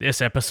This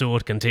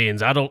episode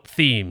contains adult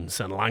themes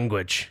and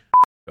language.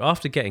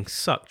 After getting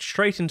sucked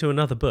straight into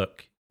another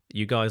book,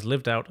 you guys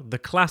lived out the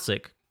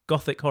classic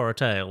gothic horror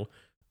tale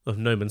of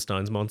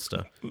Nomenstein's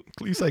Monster.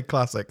 You say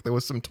classic, there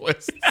was some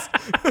twists.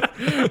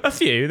 A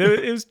few.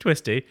 It was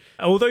twisty.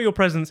 Although your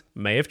presence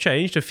may have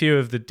changed a few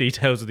of the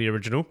details of the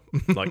original,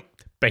 like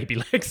baby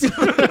legs,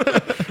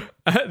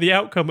 the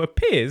outcome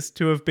appears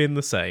to have been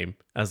the same,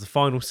 as the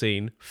final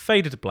scene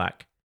faded to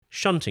black,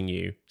 shunting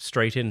you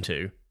straight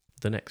into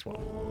the next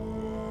one.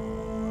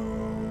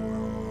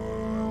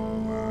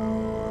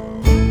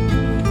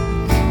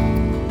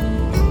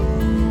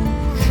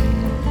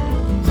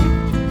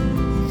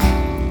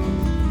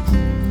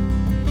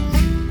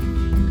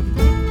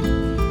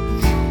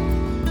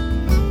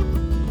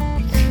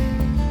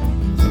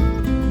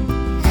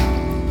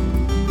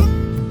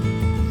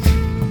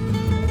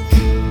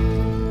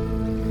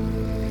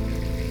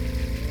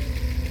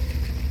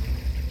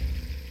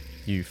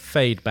 You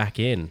fade back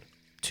in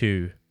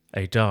to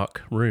a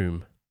dark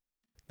room.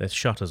 There's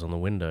shutters on the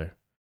window.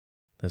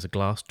 There's a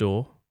glass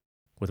door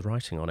with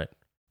writing on it,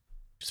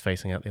 just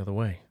facing out the other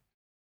way.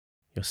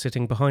 You're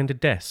sitting behind a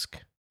desk.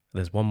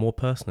 There's one more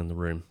person in the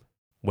room,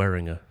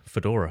 wearing a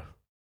fedora.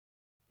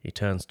 He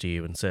turns to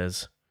you and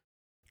says,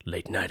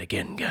 "Late night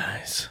again,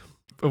 guys."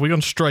 Have we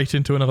gone straight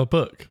into another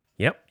book?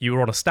 Yep, you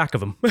were on a stack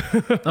of them.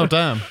 Oh,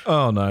 damn.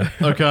 Oh, no.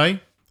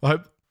 Okay. I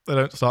hope they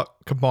don't start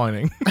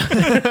combining.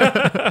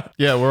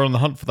 Yeah, we're on the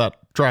hunt for that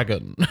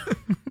dragon.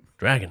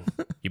 Dragon,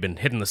 you been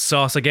hitting the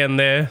sauce again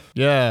there?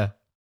 Yeah.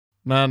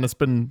 Man, it's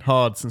been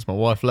hard since my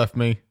wife left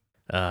me.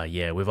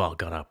 Yeah, we've all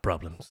got our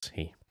problems.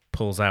 He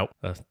pulls out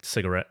a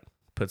cigarette,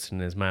 puts it in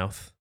his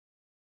mouth,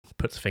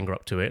 puts a finger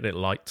up to it, it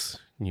lights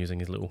using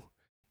his little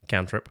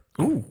cantrip.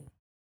 Ooh.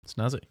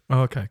 Snazzy.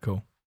 Oh, okay,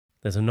 cool.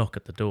 There's a knock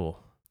at the door.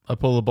 I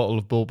pull the bottle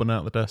of bourbon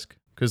out of the desk,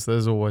 because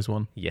there's always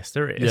one. Yes,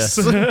 there is.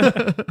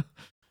 Yes.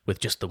 With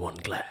just the one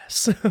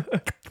glass.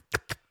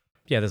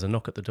 Yeah, there's a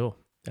knock at the door,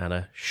 and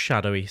a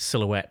shadowy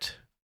silhouette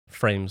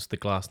frames the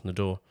glass in the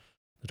door.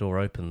 The door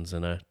opens,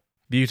 and a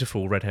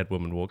beautiful redhead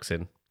woman walks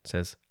in,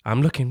 says,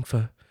 "I'm looking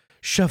for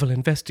shovel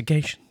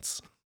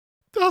investigations."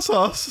 That's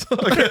us,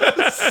 I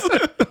guess.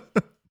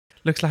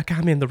 Looks like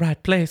I'm in the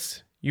right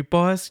place. You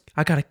boys,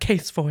 I got a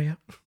case for you.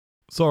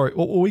 Sorry,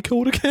 what were we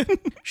called again?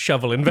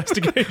 Shovel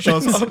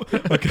investigations.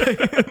 Okay.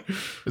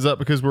 Is that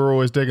because we're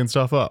always digging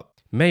stuff up?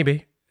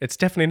 Maybe. It's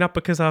definitely not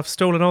because I've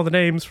stolen all the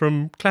names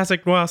from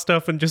classic noir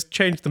stuff and just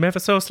changed them ever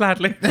so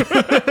slightly.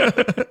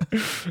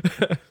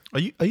 Are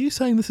you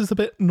saying this is a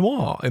bit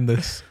noir in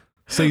this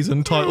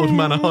season titled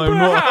Manaheim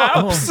Noir?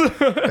 Perhaps.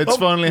 It's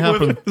finally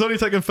happened. It's only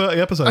taken 30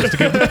 episodes to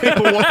give the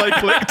people what they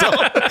clicked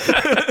on.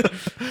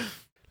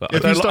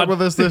 If you stuck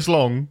with us this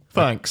long,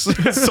 thanks.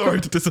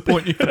 Sorry to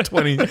disappoint you for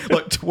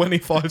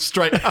 25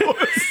 straight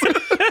hours.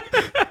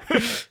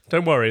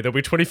 Don't worry, there'll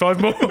be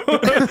 25 more.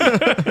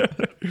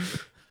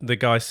 The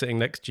guy sitting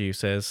next to you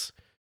says,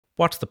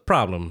 "What's the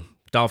problem,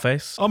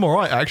 dollface?" I'm all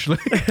right, actually.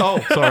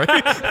 Oh,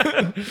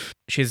 sorry.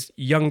 She's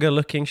younger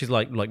looking. She's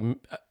like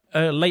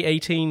late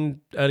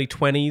 18, early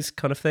 20s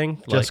kind of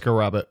thing. Jessica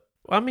Rabbit.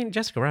 I mean,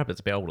 Jessica Rabbit's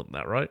a bit older than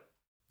that, right?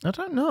 I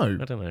don't know.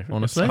 I don't know.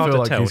 Honestly, It's I hard feel to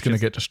like tell. he's going to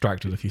She's- get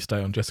distracted if you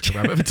stay on Jessica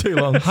Rabbit for too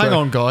long. Hang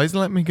on, guys.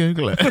 Let me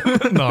Google it.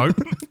 No.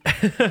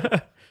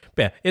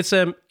 Yeah, it's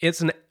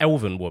an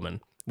elven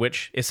woman,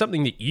 which is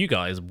something that you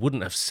guys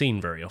wouldn't have seen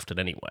very often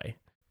anyway.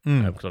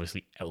 Because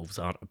obviously elves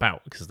aren't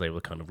about, because they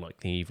were kind of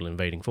like the evil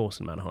invading force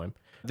in Manaheim.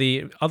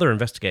 The other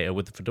investigator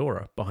with the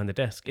fedora behind the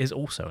desk is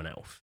also an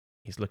elf.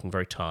 He's looking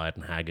very tired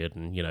and haggard,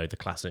 and the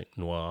classic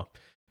noir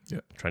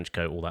trench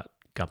coat, all that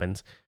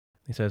gubbins.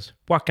 He says,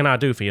 "What can I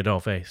do for you,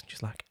 dollface?"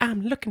 She's like,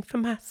 "I'm looking for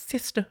my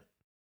sister.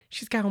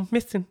 She's gone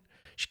missing.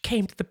 She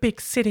came to the big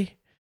city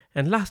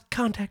and lost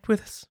contact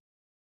with us."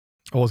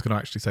 I was going to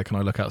actually say, can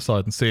I look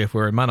outside and see if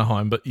we're in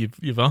Manaheim? But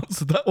you've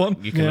answered that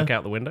one. You can look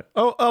out the window.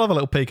 Oh, I'll have a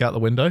little peek out the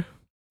window.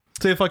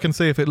 See if I can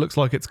see if it looks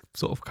like it's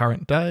sort of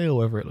current day or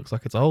whether it looks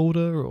like it's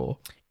older or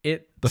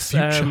It's the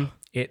future.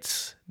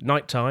 It's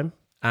nighttime,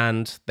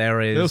 and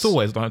there is... There's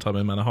always nighttime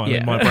in Manaheim Yeah.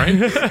 in my brain.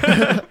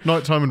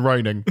 Nighttime and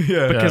raining.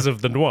 Yeah. because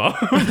of the noir.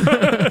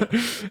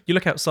 You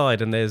look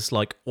outside and there's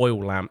like oil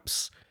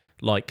lamps,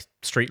 like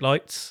street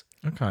lights,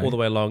 Okay. all the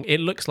way along. It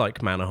looks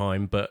like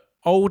Manaheim, but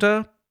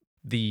older.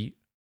 The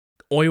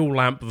oil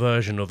lamp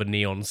version of a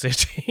neon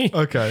city.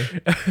 Okay.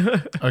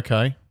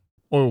 Okay.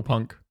 Oil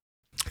punk.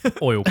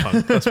 Oil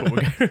punk. That's what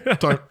we're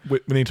going. We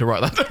need to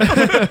write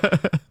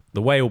that.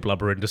 The whale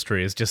blubber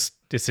industry is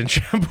it's in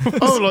shambles.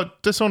 Oh,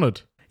 like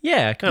Dishonored.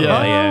 Yeah, kind of. Yeah.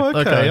 Like, yeah. Oh,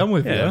 okay. Okay. I'm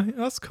with Yeah. you.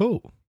 That's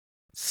cool.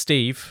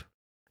 Steve,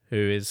 who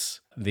is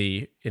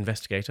the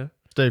investigator.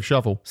 Dave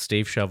Shovel.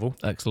 Steve Shovel.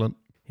 Excellent.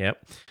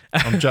 Yep.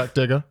 I'm Jack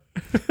Digger.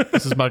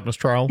 This is Magnus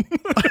Trowell.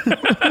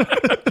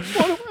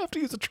 Why do I have to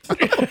use a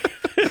trowel?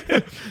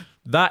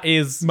 That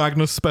is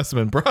Magnus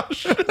specimen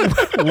brush.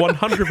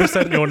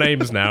 100% your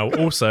names now.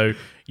 Also,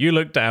 You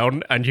look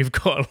down and you've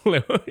got a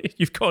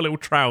little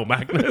trowel,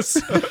 Magnus,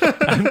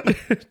 and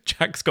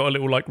Jack's got a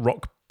little like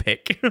rock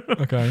pick,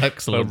 Okay. a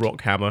Excellent.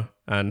 rock hammer,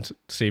 and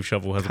Steve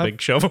Shovel has a big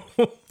shovel.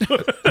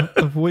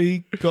 Have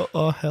we got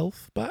our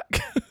health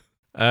back?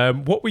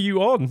 What were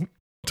you on?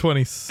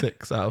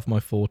 26 out of my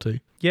 40.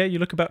 Yeah, you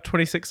look about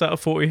 26 out of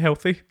 40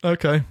 healthy.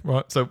 Okay,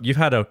 right. So, You've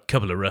had a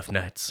couple of rough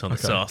nights on the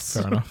okay, sauce.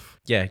 fair enough.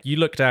 Yeah, you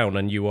look down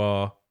and you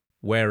are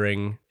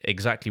wearing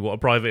exactly what a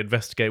private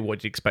investigator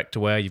would expect to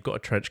wear. You've got a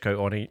trench coat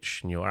on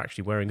each, and you're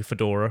actually wearing a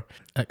fedora.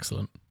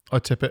 Excellent. I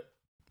tip it,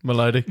 my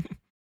lady.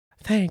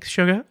 Thanks,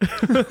 sugar.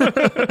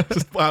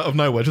 Just out of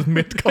nowhere, just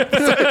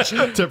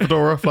mid-conversation. Tip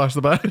fedora, flash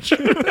the badge.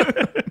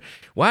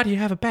 Why do you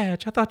have a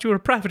badge? I thought you were a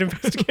private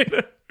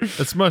investigator.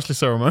 It's mostly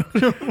ceremonial.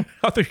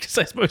 I thought you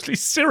said it's mostly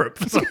syrup.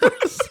 For some reason.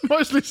 It's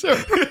mostly syrup.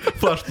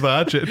 Flash the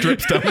badge, it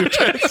drips down your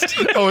chest.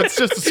 Oh, it's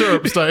just a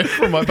syrup stain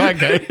from my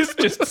pancakes. It's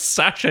just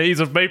sachets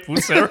of maple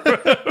syrup.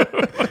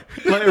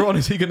 Later on,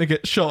 is he going to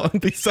get shot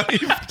and be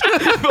saved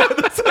by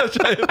the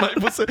sachet of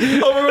maple syrup?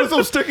 Oh my god, it's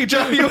all sticky,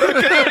 Jack, you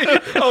okay?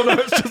 Oh no,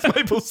 it's just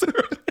maple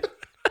syrup.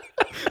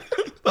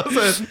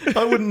 That's it.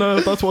 I wouldn't know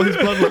if that's what his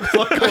blood looks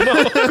like or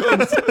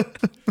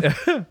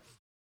not.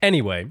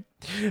 Anyway,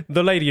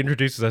 the lady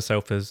introduces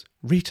herself as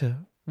Rita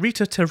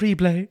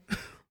Terrible.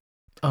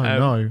 Oh,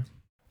 no.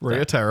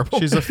 Rhea terrible.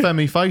 She's a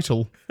femme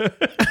fatal.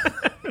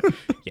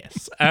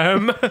 Yes.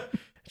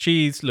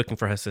 She's looking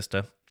for her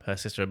sister. Her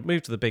sister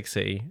moved to the big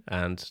city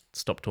and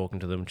stopped talking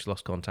to them. She's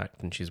lost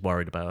contact and she's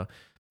worried about her.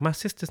 My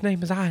sister's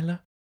name is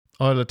Isla.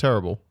 Isla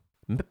terrible.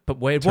 But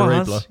where it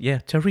Terrible. was, yeah,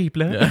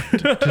 Terrible. Yeah.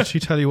 Did she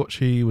tell you what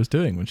she was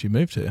doing when she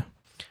moved here?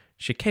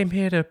 She came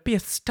here to be a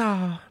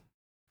star.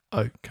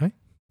 Okay.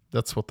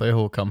 That's what they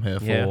all come here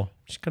for. Yeah.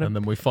 She's gonna. And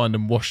then we find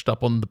them washed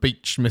up on the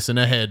beach, missing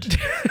a head.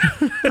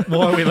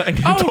 Why are we letting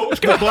him Oh, talk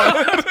to the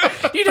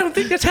bloke? You don't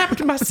think that's happened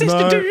to my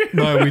sister, do you?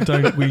 No, we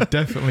don't. We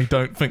definitely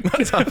don't think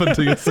that's happened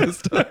to your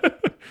sister.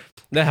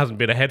 There hasn't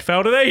been a head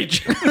found in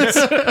ages.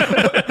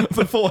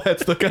 The 4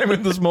 heads that came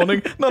in this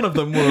morning, none of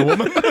them were a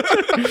woman.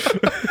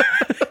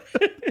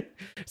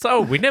 So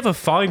we never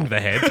find the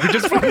heads. We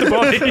just find the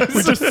bodies.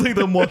 We just see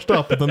them washed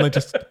up and then they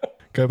just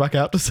go back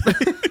out to sea.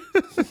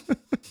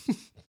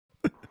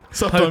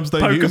 Sometimes they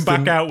poke use them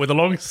back them. out with a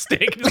long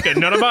stick. Just go,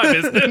 none of my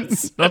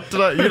business. Not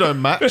today. You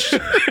don't match.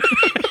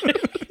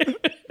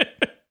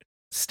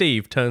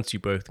 Steve turns to you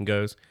both and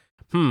goes,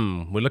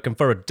 we're looking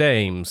for a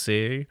dame,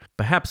 see?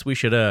 Perhaps we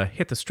should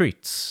hit the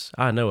streets.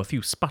 I know a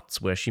few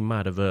spots where she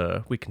might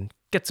have, we can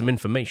get some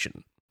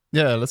information.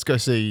 Yeah, let's go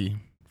see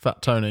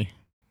Fat Tony.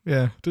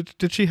 Yeah.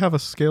 Did she have a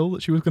skill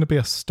that she was going to be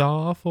a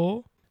star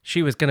for?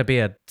 She was going to be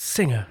a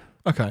singer.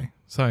 Okay.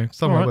 So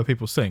somewhere Alright. where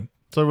people sing.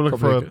 So we're looking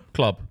Probably for a good.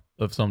 club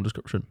of some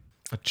description.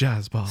 A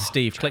jazz bar.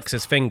 Steve clicks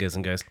his fingers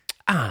and goes,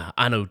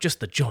 I know just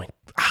the joint.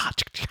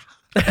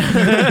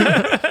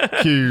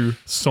 Cue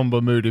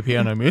somber, moody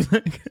piano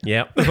music.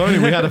 Yep. If only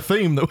we had a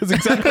theme that was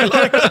exactly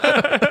like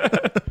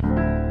that.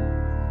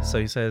 So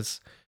he says,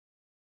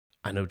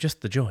 I know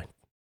just the joint.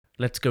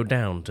 Let's go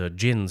down to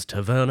Gin's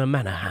Taverna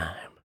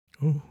Manaheim.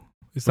 Ooh.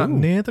 Is that Ooh.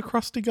 near the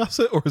Krusty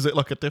Gusset or is it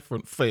like a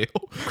different feel?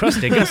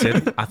 Crusty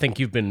Gusset, I think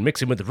you've been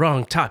mixing with the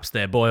wrong types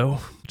there, boyo.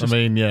 I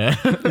mean, yeah.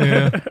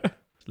 Yeah.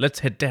 Let's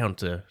head down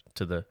to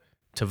the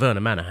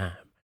Taverna Manaheim.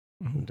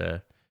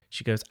 And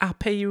she goes, I'll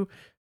pay you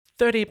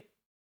 30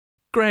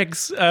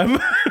 Gregs.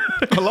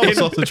 A lot of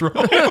sausage roll.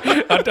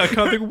 I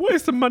can't think, what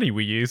is the money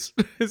we use?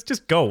 It's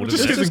just gold. Just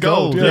isn't it? using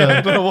gold, gold. yeah.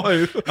 I don't know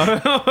why.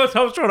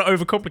 I was trying to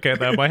overcomplicate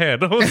that in my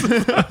head. I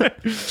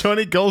was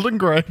 20 golden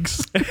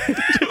Gregs.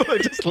 They're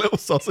just little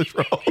sausage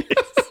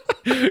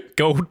rolls.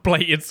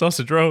 gold-plated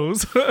sausage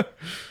rolls. The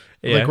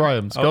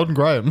Grahams. Golden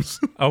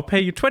Grahams. I'll pay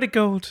you 20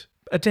 gold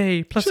a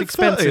day plus Said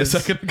 30 expenses. a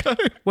second ago.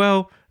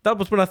 Well, that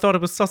was when I thought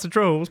it was sausage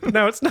rolls, but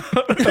now it's not.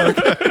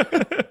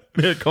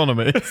 The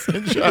economy.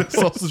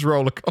 Sausage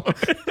roll economy.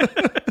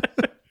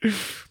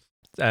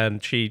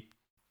 And she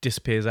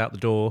disappears out the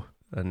door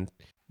and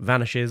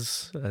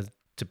vanishes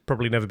to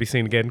probably never be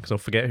seen again because I'll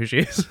forget who she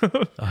is.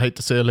 I hate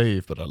to see her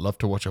leave, but I'd love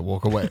to watch her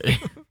walk away.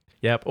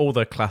 Yep, all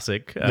the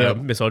classic Yep.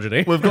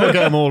 misogyny. We've got to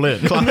get them all in.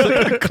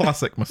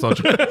 Classic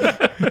misogyny.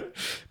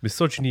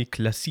 Misogyny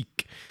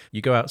classique.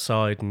 You go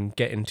outside and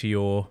get into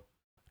your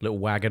little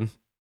wagon,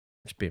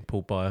 just being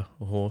pulled by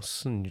a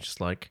horse, and you're just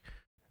like,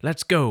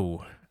 let's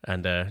go.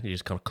 And you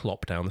just kind of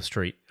clop down the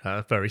street at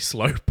a very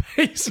slow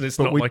pace, and it's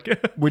But not we-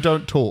 like... We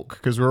don't talk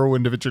because we're all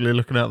individually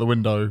looking out the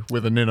window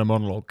with an inner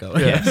monologue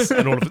going. Yes,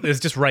 and all of it, there's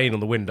just rain on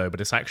the window, but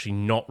it's actually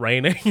not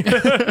raining. We've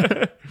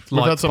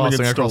Light had something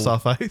passing across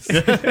installed. our face.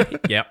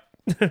 Yep.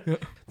 The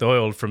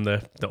oil from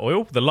the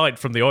light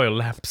from the oil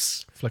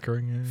lamps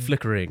Flickering. Yeah.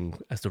 flickering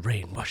as the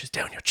rain washes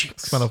down your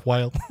cheeks. Smell of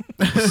whale.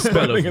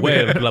 Smell in of the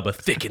whale air. blubber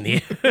thick in the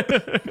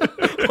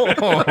air.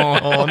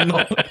 Oh,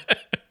 no.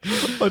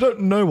 I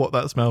don't know what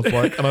that smells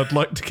like, and I'd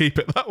like to keep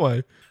it that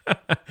way.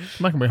 It's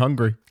making me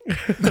hungry.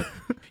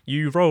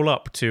 You roll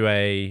up to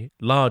a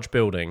large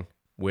building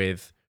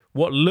with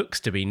what looks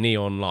to be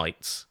neon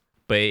lights,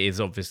 but it is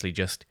obviously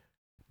just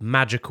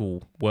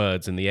magical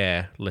words in the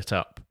air lit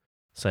up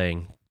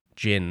saying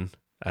gin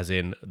as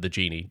in the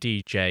Genie,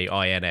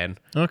 DJINN,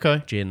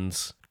 Okay.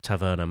 Gin's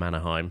Taverna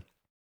Manaheim.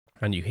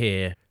 And you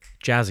hear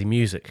jazzy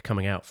music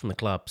coming out from the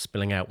club,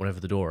 spilling out whenever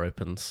the door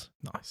opens.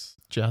 Nice.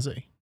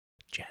 Jazzy.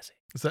 Jazzy.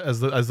 So as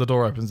the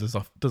door opens,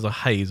 does a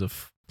haze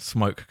of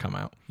smoke come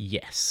out?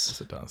 Yes.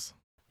 Yes, it does.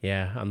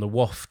 Yeah, and the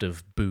waft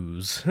of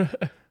booze.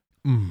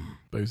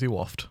 Boozy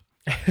waft.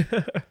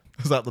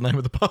 Is that the name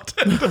of the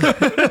bartender?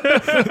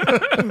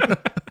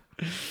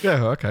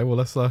 Yeah, okay, well,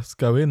 let's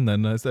go in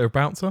then. Is there a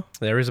bouncer?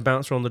 There is a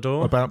bouncer on the I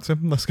door. bounce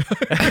him. Let's go.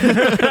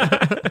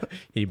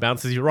 He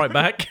bounces you right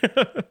back.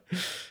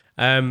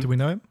 Do we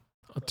know him?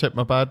 I tip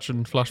my badge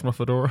and flash my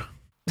fedora.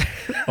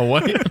 Oh,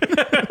 wait.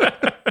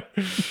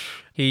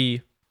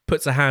 He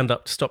puts a hand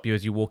up to stop you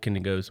as you walk in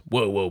and goes,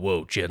 whoa, whoa,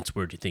 whoa, gents,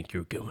 where do you think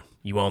you're going?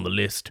 You on the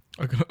list?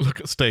 I gotta look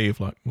at Steve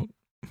like, what?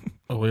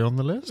 Are we on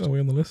the list? Are we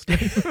on the list?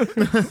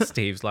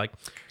 Steve's like,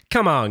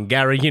 come on,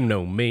 Gary, you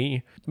know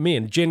me. Me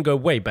and Jin go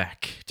way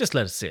back. Just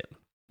let us in.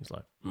 He's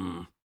like,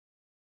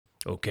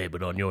 okay,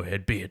 but on your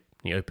head be it.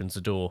 He opens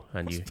the door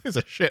and you... He's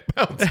a shit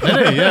bouncer.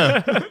 Hey,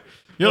 yeah.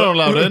 You're not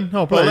allowed in.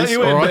 Oh, please. I'll let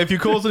you in, All but right. if you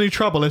cause any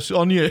trouble, it's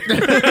on you.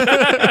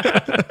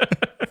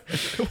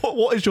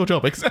 What is your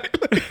job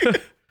exactly?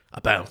 I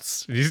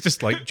bounce. He's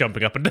just like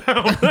jumping up and down.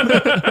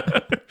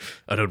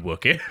 I don't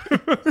work here.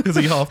 Is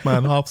he half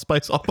man, half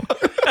space opera?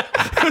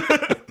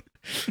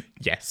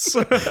 Yes.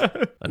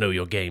 I know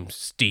your game,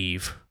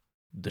 Steve.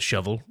 The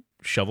shovel.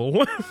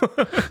 Shovelly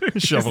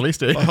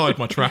Steve. I hide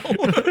my trowel.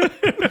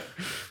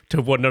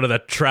 Don't want none of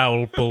that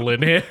trowel pull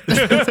in here.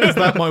 Is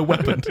that my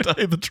weapon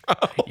today, the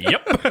trowel?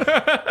 Yep.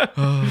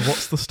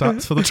 What's the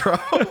stats for the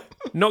trowel?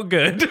 Not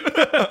good.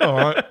 All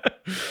right.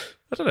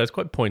 I don't know, it's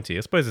quite pointy.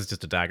 I suppose it's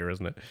just a dagger,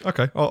 isn't it?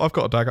 Okay, I've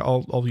got a dagger.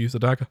 I'll use the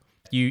dagger.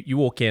 You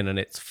walk in and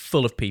it's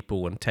full of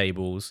people and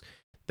tables.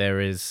 There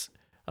is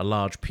a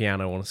large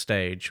piano on a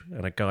stage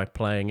and a guy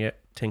playing it,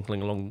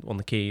 tinkling along on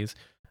the keys,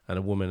 and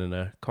a woman in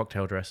a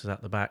cocktail dress is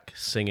at the back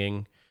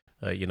singing,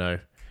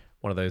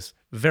 one of those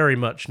very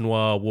much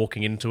noir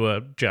walking into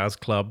a jazz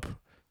club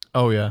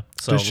Oh, yeah.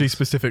 songs. Does she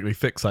specifically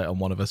fixate on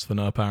one of us for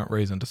no apparent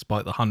reason,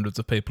 despite the hundreds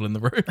of people in the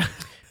room?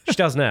 She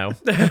does now.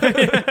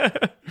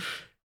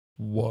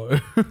 Whoa.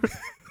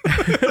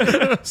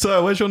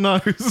 Sir, where's your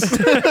nose?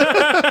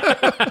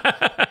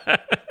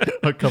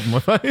 I cover my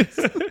face.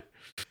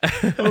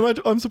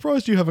 I'm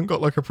surprised you haven't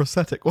got like a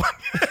prosthetic one.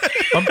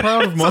 I'm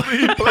proud of my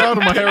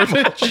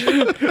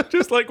heritage.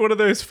 Just like one of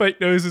those fake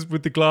noses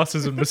with the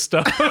glasses and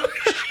moustache.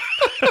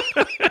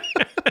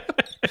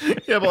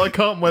 Yeah, but I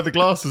can't wear the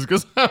glasses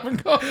because I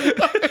haven't got those.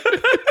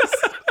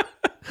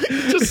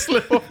 Just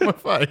slip off my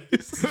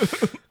face.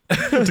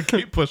 To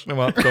keep pushing them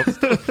up.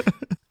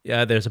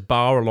 Yeah, there's a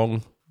bar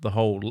along the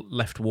whole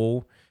left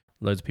wall.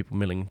 Loads of people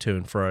milling to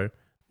and fro.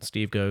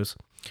 Steve goes,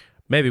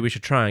 maybe we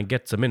should try and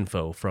get some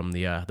info from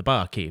the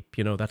barkeep.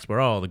 You know, that's where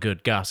all the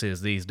good goss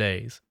is these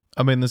days.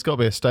 I mean, there's got to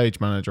be a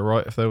stage manager,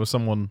 right? If there was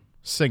someone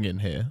singing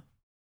here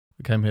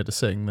who came here to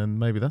sing, then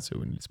maybe that's who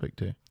we need to speak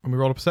to. And we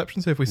roll a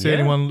perception, see if we see Yeah.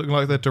 anyone looking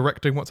like they're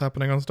directing what's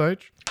happening on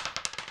stage.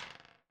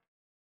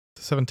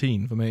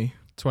 17 for me.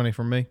 20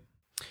 from me.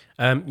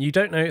 You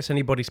don't notice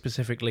anybody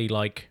specifically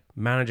like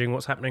managing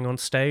what's happening on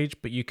stage,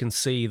 but you can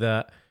see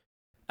that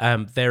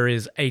there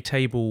is a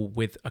table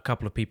with a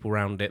couple of people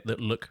around it that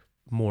look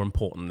more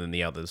important than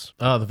the others.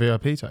 Ah, the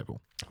VIP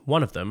table.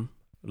 One of them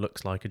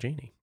looks like a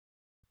genie.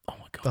 Oh,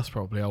 my God. That's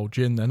probably old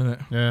Jin then, isn't it?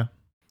 Yeah.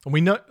 And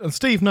we know, and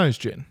Steve knows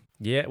Jin.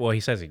 Yeah, well, he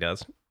says he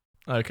does.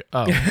 Okay.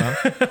 Oh, no.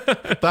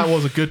 That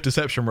was a good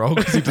deception roll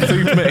because he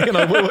deceived me and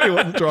I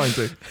wasn't trying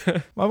to.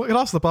 I could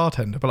ask the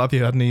bartender, but have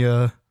you had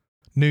any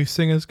new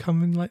singers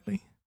come in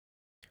lately?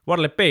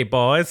 What'll it be,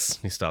 boys?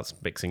 He starts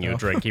mixing you a Oh.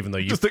 drink, even though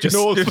you Just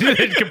ignores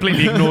me.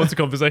 completely ignores the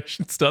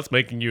conversation. Starts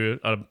making you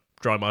a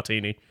dry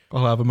martini.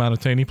 I'll have a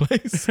manatini,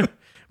 please.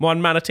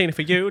 One manatini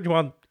for you. Do you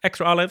want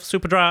extra olive,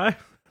 super dry?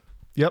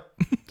 Yep.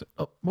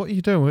 What are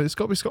you doing? It's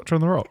got to be Scotch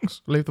on the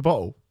rocks. Leave the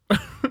bottle.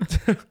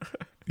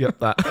 Yep,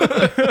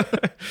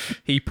 that.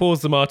 He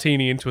pours the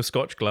martini into a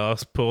scotch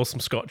glass, pours some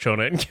scotch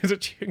on it, and gives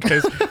it to you and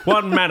goes,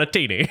 one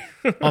manatini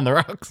On the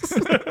rocks.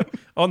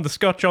 on the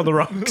scotch on the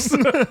rocks.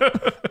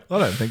 I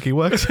don't think he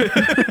works.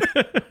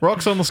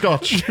 Rocks on the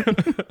Scotch.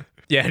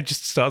 Yeah, it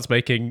just starts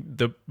making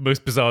the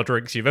most bizarre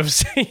drinks you've ever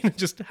seen, and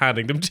just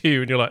handing them to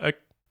you, and you're like,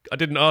 I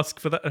didn't ask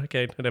for that.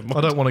 Okay, never mind.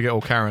 I don't want to get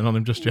all Karen on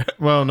him just yet.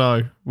 Well,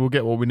 no. We'll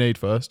get what we need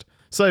first.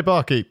 Say,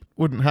 barkeep,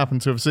 wouldn't happen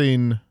to have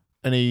seen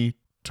any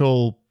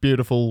tall,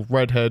 beautiful,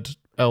 redhead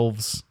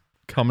elves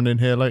coming in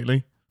here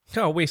lately?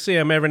 Oh, we see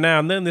them every now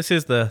and then. This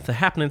is the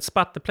happening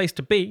spot, the place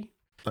to be.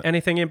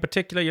 Anything in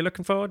particular you're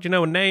looking for? Do you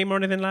know a name or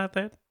anything like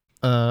that?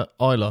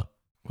 Isla.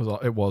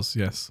 It was,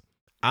 yes.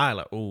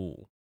 Isla.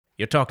 Ooh.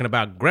 You're talking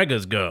about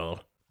Gregor's girl.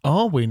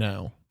 Are we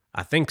now?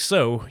 I think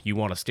so. You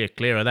want to steer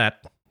clear of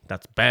that.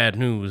 That's bad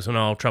news and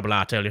all trouble,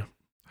 I tell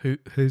you.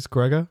 Who's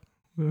Gregor?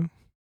 You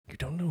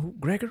don't know who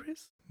Gregor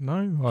is?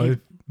 No, I've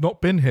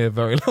not been here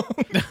very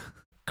long.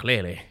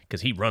 Clearly,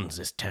 because he runs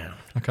this town.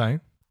 Okay.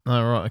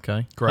 Oh, right,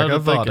 okay. Gregor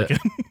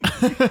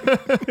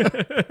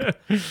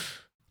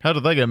How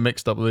did they get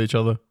mixed up with each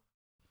other?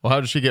 Or how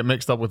did she get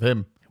mixed up with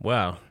him?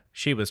 Well,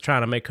 she was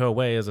trying to make her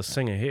way as a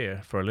singer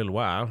here for a little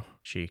while.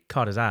 She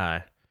caught his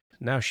eye.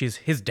 Now she's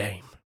his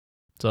dame.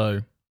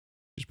 So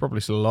she's probably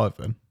still alive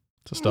then,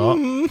 to start.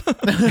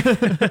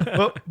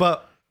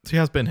 But she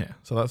has been here,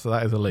 so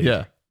that is a lead.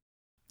 Yeah.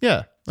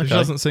 Yeah. So she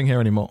doesn't sing here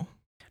anymore.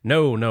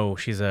 No,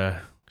 she's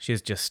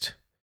just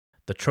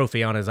the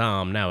trophy on his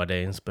arm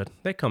nowadays, but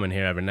they come in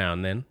here every now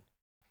and then.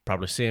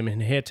 Probably see him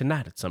in here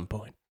tonight at some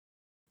point.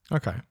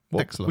 Okay.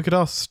 Well, Excellent. we could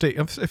ask Steve.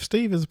 If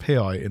Steve is a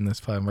PI in this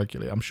firm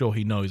regularly, I'm sure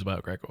he knows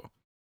about Gregor.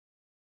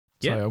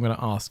 So Yeah. I'm going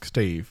to ask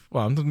Steve.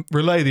 Well, I'm going to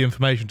relay the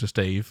information to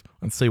Steve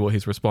and see what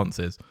his response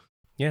is.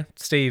 Yeah,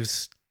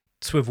 Steve's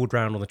swiveled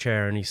round on the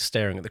chair and he's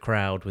staring at the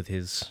crowd with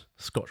his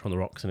scotch on the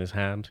rocks in his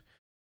hand.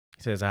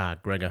 He says,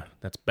 Gregor,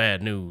 that's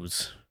bad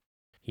news.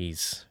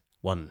 He's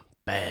one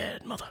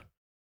bad mother.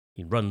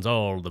 He runs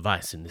all the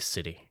vice in this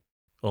city.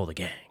 All the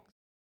gang.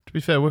 To be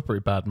fair, we're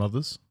pretty bad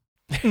mothers.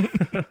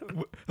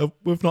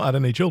 We've not had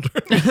any children.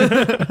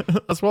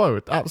 That's why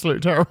we're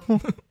absolutely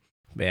terrible.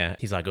 Yeah,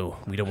 he's like,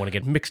 we don't want to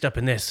get mixed up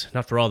in this.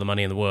 Not for all the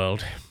money in the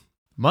world.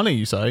 Money,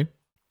 you say?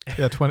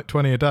 Yeah,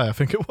 20 a day, I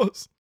think it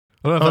was.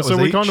 I don't know if that So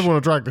was we each. kind of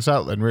want to drag this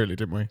out then, really,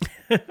 didn't we?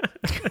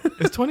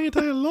 Is 20 a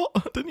day a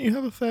lot? Didn't you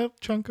have a fair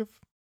chunk of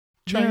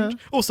change? Yeah.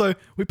 Also,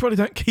 we probably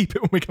don't keep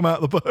it when we come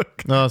out of the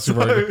book. No, that's a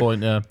very good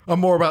point, yeah. I'm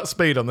more about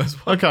speed on this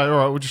one. Okay, all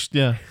right,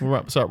 we'll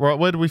wrap this up. Right,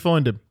 where do we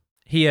find him?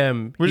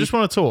 We just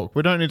want to talk.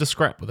 We don't need to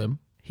scrap with him.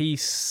 He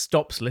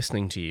stops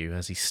listening to you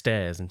as he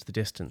stares into the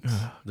distance.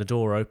 The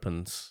door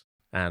opens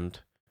and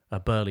a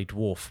burly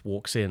dwarf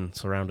walks in,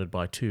 surrounded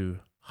by two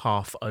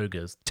half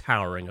ogres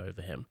towering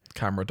over him.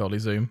 Camera dolly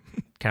zoom.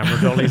 Camera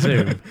dolly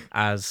zoom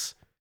as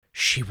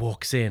she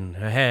walks in,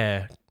 her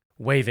hair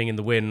waving in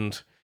the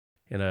wind,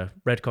 in a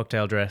red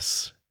cocktail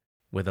dress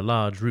with a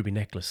large ruby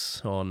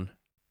necklace on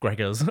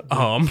Gregor's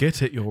arm.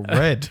 Get it, you're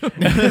red.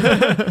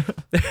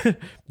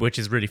 Which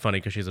is really funny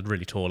because she's a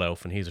really tall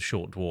elf and he's a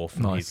short dwarf.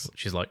 And Nice.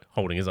 she's like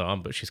holding his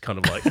arm, but she's kind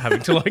of like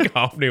having to like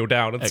half kneel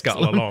down and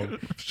scuttle along.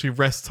 She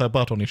rests her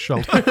butt on his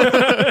shoulder.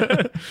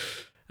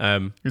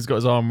 He's got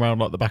his arm around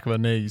like the back of her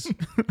knees.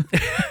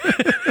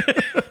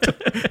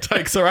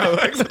 Takes her out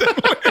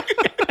accidentally.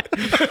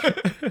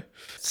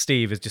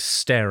 Steve is just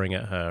staring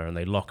at her and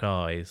they lock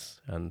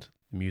eyes and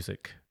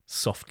music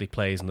softly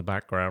plays in the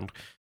background.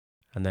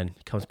 And then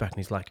he comes back and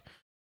he's like,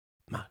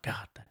 my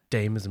God, that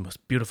dame is the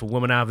most beautiful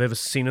woman I've ever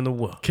seen in the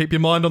world. Keep your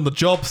mind on the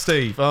job,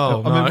 Steve.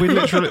 Oh, I mean,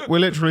 we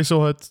literally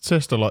saw her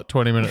sister like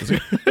 20 minutes ago.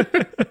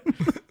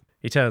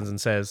 He turns and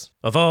says,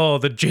 of all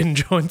the gin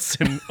joints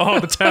in all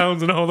the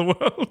towns in all the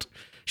world,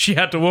 she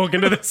had to walk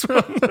into this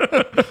one.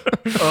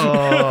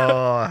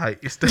 Oh, I hate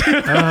you, Steve.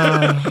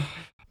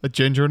 A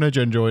ginger and a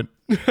gin joint.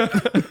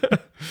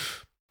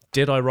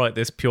 Did I write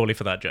this purely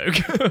for that joke?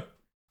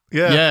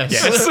 Yeah.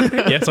 Yes.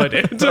 Yes, I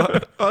did.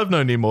 I've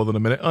known you more than a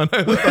minute. I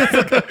know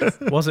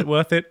that. Was it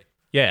worth it?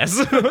 Yes.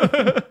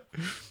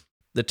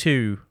 The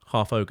two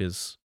half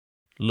ogres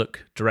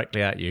look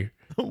directly at you.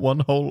 One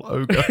whole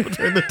ogre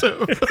between the two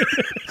of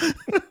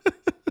them.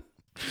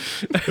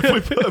 If we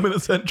put them in a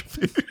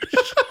centrifuge.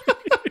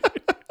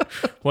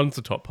 One's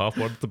the top half,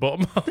 one's the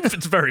bottom half.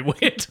 It's very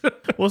weird.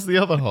 What's the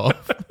other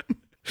half?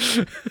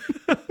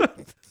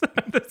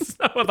 That's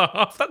no other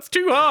half. That's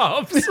two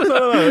halves.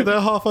 No, they're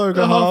half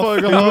ogre, Half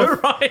ogre,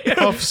 half, Right.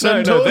 half No,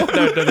 centaur.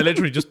 they're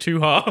literally just two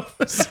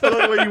halves. I don't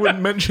know why you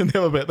wouldn't mention the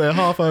other bit. They're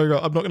half ogre.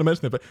 I'm not going to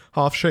mention it, but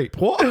half sheep.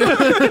 What?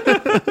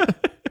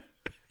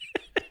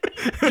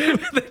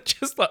 They're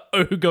just like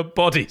ogre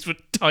bodies with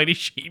tiny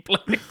sheep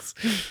legs.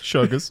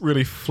 Sugars.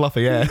 Really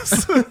fluffy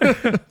ass.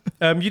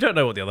 You don't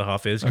know what the other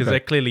half is because Okay. they're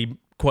clearly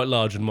quite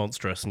large and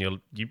monstrous, and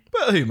you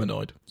But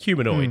humanoid.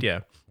 humanoid.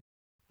 Yeah,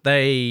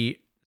 they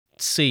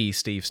see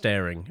Steve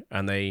staring,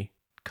 and they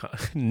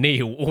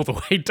kneel all the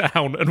way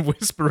down and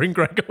whisper in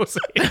Gregor's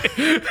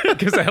ear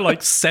because they're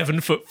like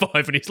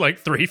 7'5" and he's like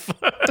 3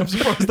 foot. I'm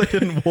surprised they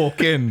didn't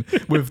walk in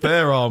with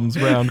their arms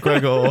round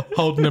Gregor,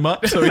 holding him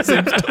up so he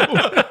seems tall.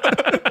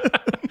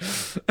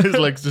 His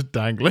legs just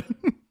dangling.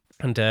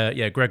 And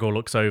yeah, Gregor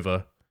looks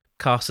over,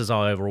 casts his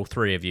eye over all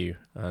three of you,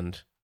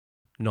 and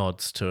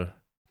nods to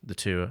the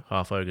two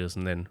half ogres,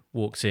 and then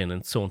walks in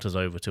and saunters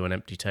over to an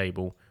empty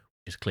table,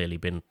 which has clearly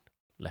been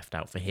left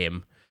out for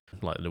him,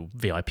 like a little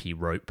VIP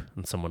rope,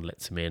 and someone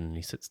lets him in, and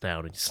he sits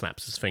down and he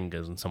snaps his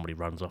fingers, and somebody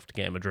runs off to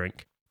get him a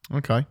drink.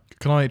 Okay.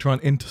 Can I try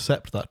and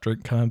intercept that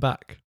drink coming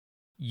back?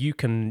 You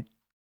can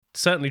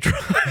certainly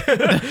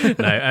try.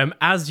 No,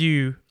 as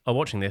you are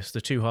watching this,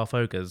 the two half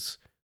ogres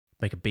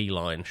make a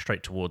beeline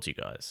straight towards you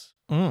guys.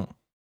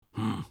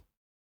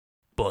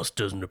 Boss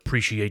doesn't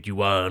appreciate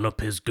you eyeing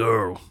up his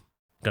girl.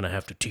 Gonna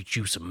have to teach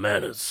you some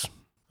manners.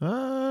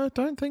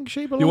 Don't think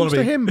she wanna belongs to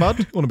be- him,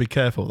 bud. I want to be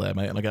careful there,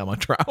 mate, and I get my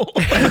trowel.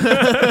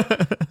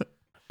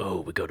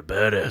 Oh, we got a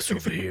badass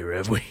over here,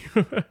 have we?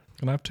 Can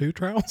I have two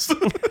trowels?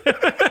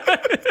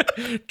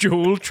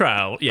 Jewel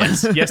Trowel.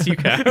 Yes, yes, you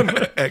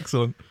can.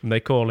 Excellent. And they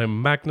call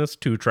him Magnus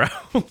Two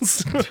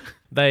Trowels.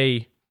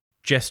 They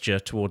gesture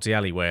towards the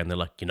alleyway and they're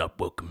like, you're not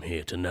welcome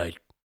here tonight.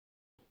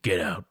 Get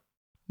out.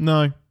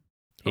 No.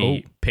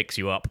 He picks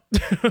you up.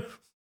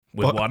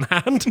 with one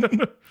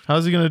hand.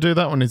 How's he going to do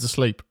that when he's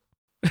asleep?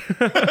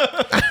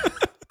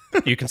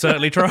 You can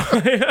certainly try.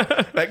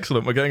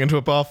 Excellent. We're getting into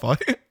a bar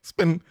fight. It's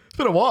been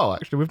a while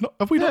actually.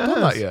 Have we not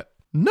done that yet?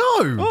 No.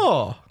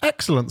 Oh,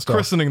 Excellent stuff.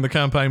 christening the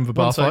campaign for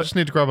bar One sec, I fight. just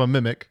need to grab a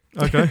mimic.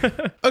 Okay.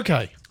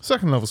 Okay.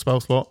 Second level spell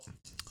slot.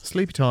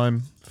 Sleepy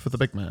time for the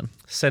big man.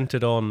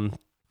 Centered on.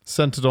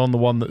 Centered on the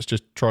one that's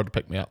just tried to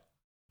pick me up.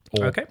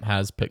 Or Okay.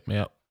 has picked me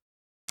up.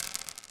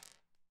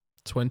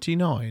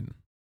 29.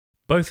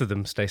 Both of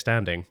them stay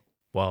standing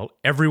while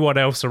everyone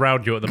else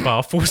around you at the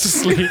bar falls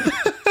asleep.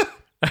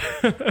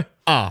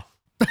 Ah.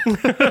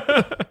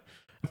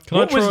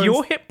 What was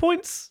your hit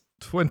points?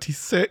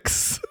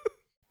 26.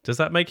 Does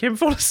that make him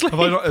fall asleep?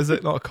 Is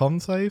it not a con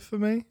save for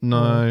me?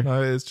 No.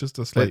 No, it's just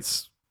a sleep.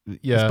 It's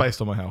It's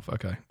based on my health.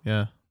 Okay.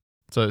 Yeah.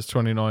 So it's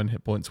 29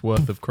 hit points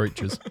worth of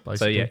creatures, basically.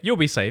 So yeah, you'll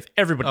be safe.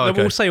 Everybody, Oh,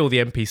 okay. we'll say all the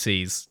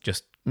NPCs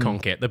just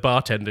conk it. The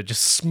bartender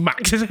just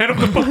smacks his head on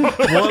the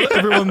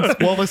bar.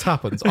 While this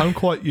happens, I'm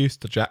quite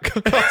used to Jack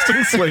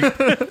casting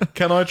sleep.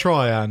 Can I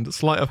try and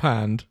sleight of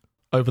hand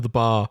over the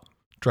bar,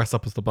 dress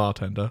up as the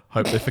bartender,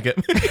 hope they forget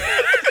me?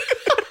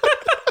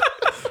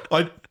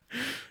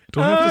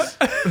 Do I have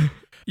this?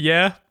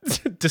 Yeah,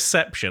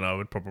 deception. I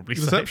would probably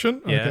say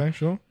Deception? Yeah. Okay,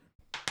 sure.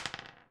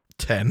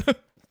 10.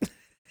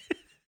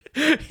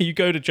 You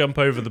go to jump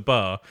over the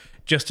bar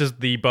just as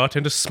the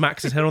bartender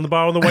smacks his head on the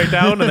bar on the way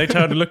down, and they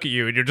turn and look at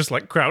you, and you're just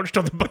like crouched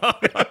on the bar.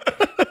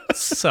 Like,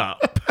 sup?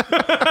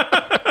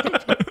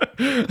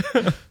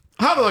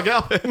 How did I get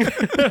up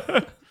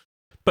here?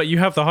 But you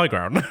have the high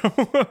ground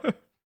now.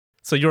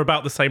 So you're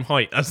about the same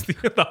height as the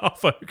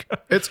half ogre.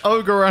 It's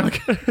Ogre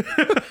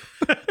Anakin.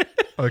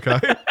 Okay.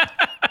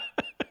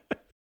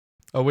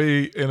 Are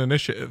we in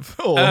initiative?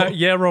 Or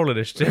Yeah, roll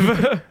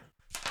initiative.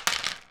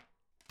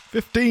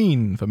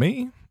 15 for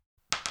me.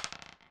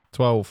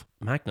 12.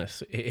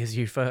 Magnus, it is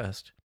you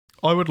first.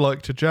 I would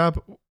like to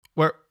jab.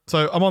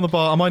 So I'm on the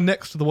bar. Am I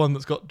next to the one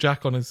that's got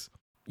Jack on his...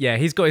 Yeah,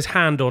 he's got his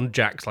hand on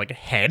Jack's like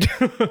head.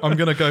 I'm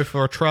going to go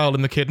for a trowel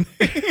in the kidney.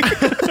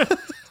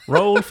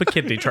 Roll for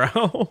kidney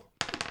trowel.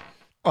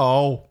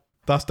 Oh,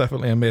 that's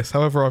definitely a miss.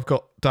 However, I've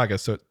got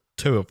daggers, so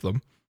 2 of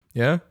them.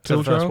 Yeah? So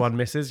the first trowel? one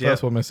misses, yeah.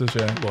 First one misses,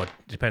 yeah. Well,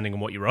 depending on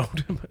what you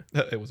rolled.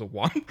 It was a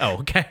 1. Oh,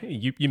 okay.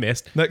 You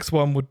missed. Next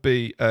one would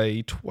be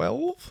a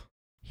 12.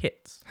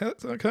 Hits.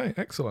 Okay,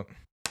 excellent.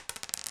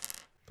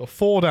 Got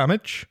 4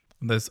 damage.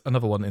 And there's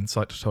another one in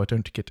sight, so I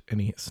don't get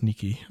any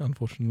sneaky,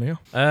 unfortunately.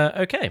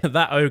 Okay.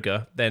 That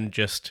ogre then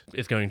just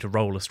is going to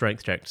roll a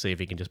strength check to see if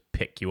he can just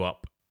pick you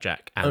up,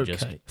 Jack, and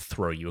just Okay.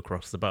 throw you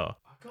across the bar.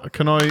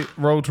 Can I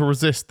roll to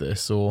resist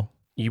this, or...?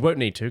 You won't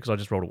need to, because I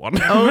just rolled a 1.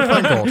 Oh,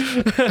 thank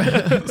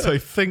God. So he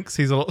thinks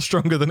he's a lot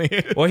stronger than he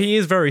is. Well, he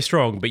is very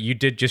strong, but you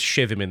did just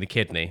shiv him in the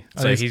kidney.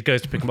 So he's- he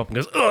goes to pick him up and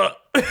goes, ugh!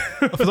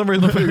 For some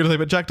reason, I thought you were going to say,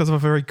 but Jack does have a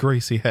very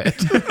greasy head.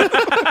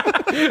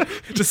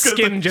 The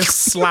skin just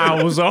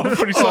sloughs off.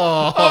 And he's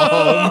like,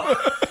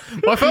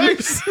 My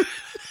face!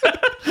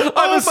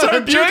 I was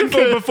so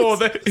beautiful before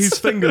this. His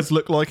fingers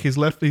look like he's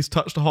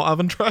touched a hot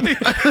oven tray.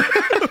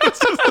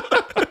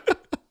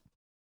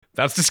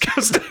 That's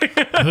disgusting.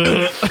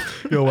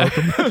 You're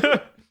welcome.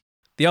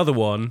 The other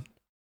one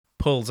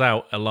pulls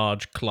out a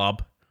large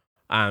club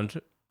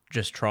and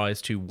just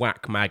tries to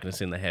whack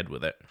Magnus in the head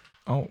with it.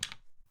 Oh.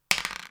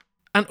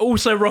 And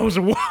also rolls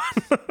a 1.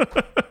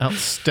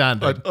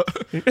 Outstanding.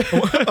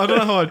 I don't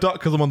know how I duck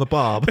because I'm on the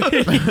bar.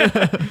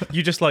 But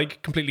You just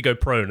like completely go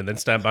prone and then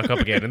stand back up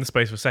again in the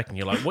space of a second.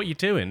 You're like, what are you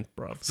doing,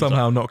 bro?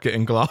 somehow not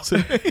getting glass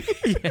in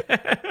me.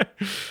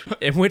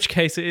 In which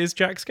case it is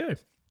Jack's go.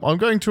 I'm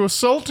going to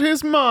assault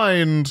his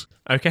mind.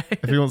 Okay.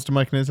 If he wants to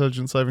make an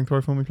intelligence saving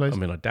throw for me, please. I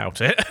mean, I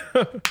doubt it.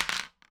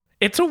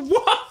 It's a 1.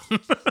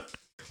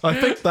 I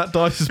think that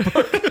dice is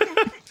broken.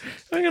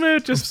 I'm going to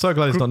I'm just... so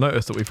glad he's not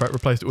noticed that we've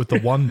replaced it with the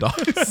 1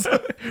 dice.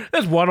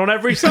 There's 1 on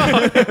every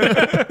side.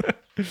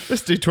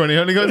 This d20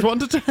 only goes 1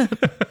 to 10.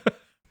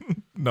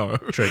 No.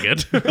 Triggered.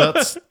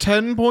 That's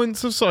 10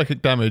 points of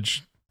psychic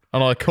damage.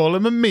 And I call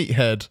him a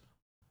meathead.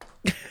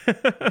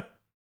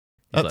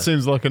 That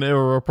seems like an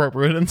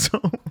era-appropriate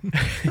insult.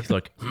 He's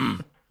like,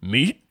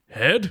 meat?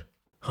 Head?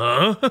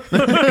 Huh? He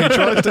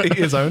tries to eat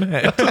his own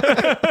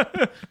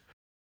head.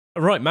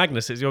 Right,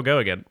 Magnus, it's your go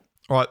again.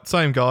 All right,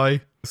 same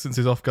guy, since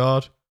he's off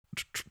guard.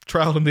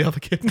 Trowel him the other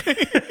kidney.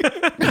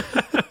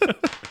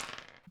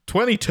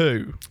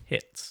 22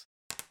 Hits.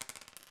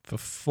 for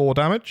 4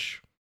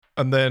 damage.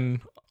 And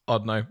then, I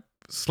don't know,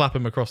 slap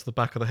him across the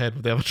back of the head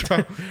with the other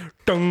trowel.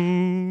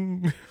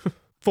 Dong.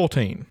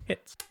 14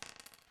 Hits.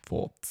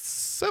 for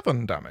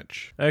 7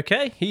 damage.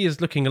 Okay, he is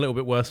looking a little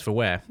bit worse for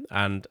wear,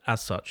 and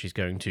as such, he's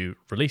going to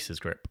release his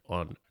grip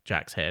on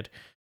Jack's head,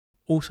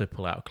 also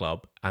pull out a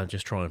club, and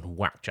just try and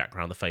whack Jack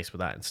around the face with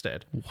that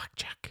instead. Whack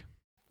Jack.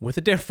 With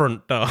a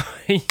different die,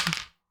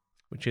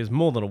 which is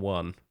more than a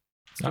 1.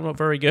 Still not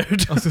very good.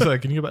 I was going to say,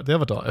 can you go back to the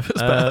other die if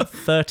it's better?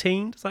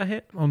 13, does that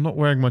hit? I'm not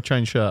wearing my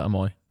chain shirt, am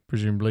I?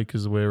 Presumably,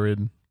 because we're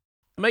in...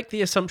 Make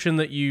the assumption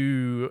that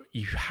you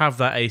have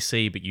that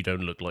AC, but you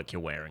don't look like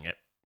you're wearing it.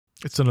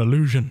 It's an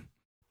illusion.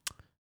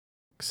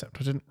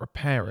 Except I didn't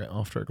repair it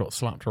after it got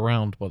slapped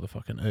around by the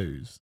fucking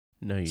ooze.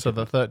 No, you So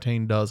the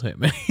 13 does hit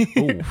me.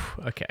 Ooh,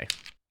 okay.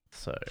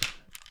 So,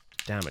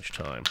 damage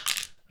time.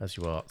 As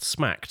you are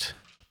smacked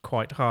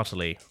quite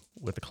heartily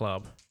with the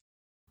club.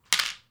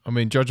 I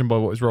mean, judging by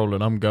what he's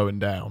rolling, I'm going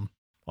down.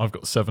 I've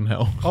got 7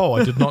 health. Oh,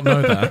 I did not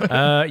know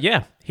that.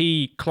 Yeah,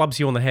 he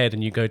clubs you on the head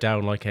and you go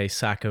down like a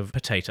sack of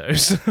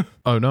potatoes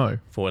Oh no.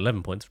 for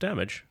 11 points of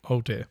damage. Oh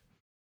dear.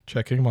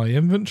 Checking my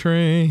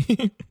inventory.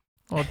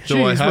 Oh,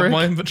 Do I jeez, have Rick.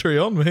 my inventory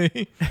on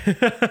me?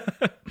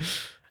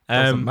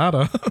 Doesn't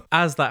matter.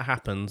 As that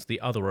happens,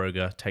 the other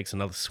ogre takes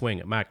another swing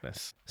at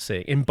Magnus,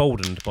 seeing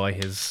emboldened by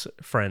his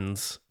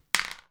friend's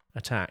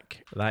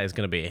attack. That is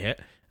going to be a hit.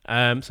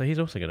 So he's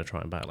also going to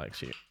try and battle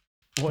axe you.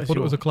 I thought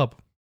it was a club.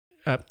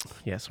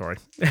 Yeah, sorry.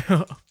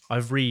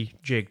 I've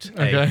rejigged.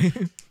 Okay.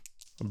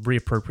 I'm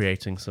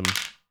reappropriating some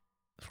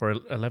for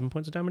 11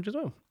 points of damage as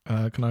well.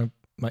 Can I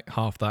make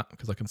half that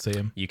because I can see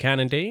him? You can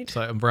indeed.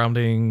 So I'm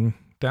rounding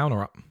down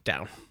or up?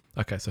 Down.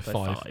 Okay, so So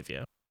 5. 5,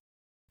 yeah.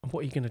 And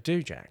what are you going to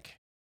do, Jack?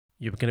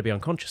 You're going to be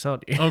unconscious,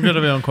 aren't you? I'm going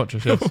to be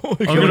unconscious, yes. I'm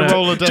You're going to gonna-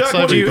 roll a death Jack,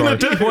 what are you saving gonna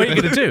throw. do? What are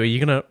you going to do? Are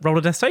you going to roll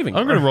a death saving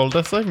I'm throw? going to roll a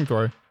death saving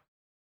throw.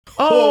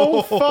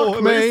 Oh, fuck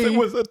at least it me.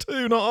 was a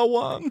 2, not a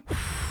 1.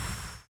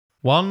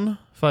 1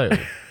 fail.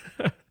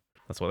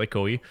 That's what they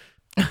call you.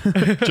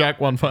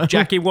 Jack 1 fail.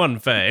 Jackie 1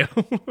 fail.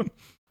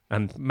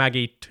 And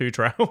Maggie 2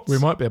 trials. We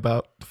might be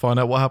about to find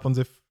out what happens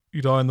if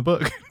you die in the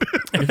book.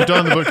 If you die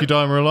in the book, you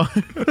die in real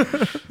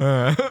life.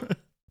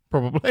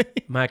 Probably.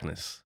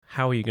 Magnus,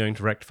 how are you going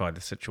to rectify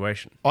this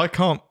situation? I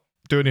can't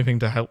do anything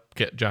to help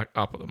get Jack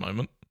up at the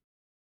moment.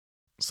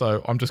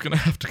 So I'm just going to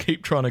have to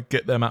keep trying to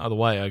get them out of the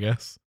way, I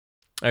guess.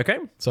 Okay.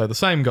 So the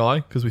same guy,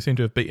 because we seem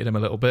to have beaten him a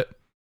little bit.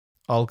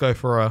 I'll go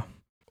for a...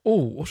 Oh,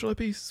 what should I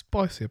be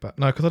spicy about?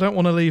 No, because I don't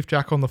want to leave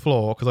Jack on the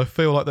floor, because I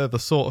feel like they're the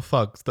sort of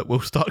thugs that will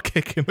start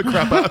kicking the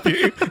crap out of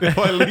you if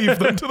I leave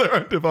them to their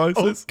own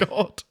devices. Oh,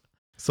 God.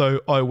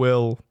 So I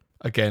will,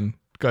 again,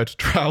 go to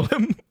trowel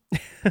him.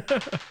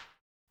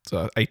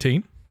 So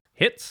 18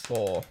 Hits.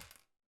 for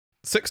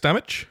 6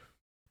 damage.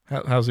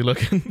 How's he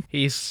looking?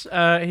 He's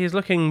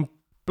looking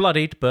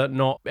bloodied, but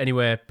not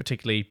anywhere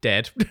particularly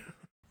dead.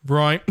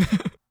 Right.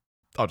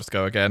 I'll just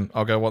go again.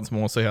 I'll go once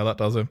more, see how that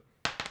does him.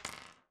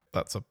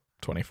 That's a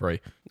 23.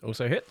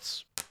 Also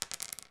hits.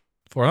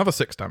 For another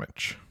 6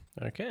 damage.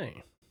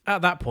 Okay.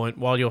 At that point,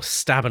 while you're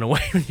stabbing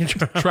away with your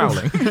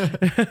Troweling.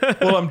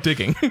 Well, I'm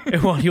digging.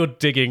 while you're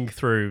digging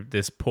through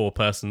this poor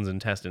person's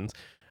intestines,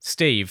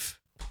 Steve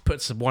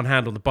puts one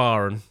hand on the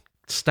bar and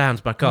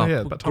stands back up, yeah,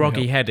 about tummy help.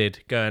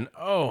 groggy-headed, going,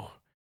 "Oh,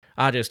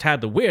 I just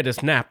had the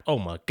weirdest nap. Oh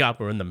my God,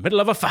 we're in the middle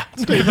of a fight."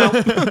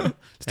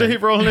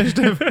 Steve, roll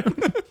initiative.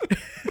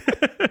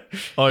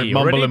 I He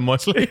mumble already- in my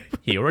sleep.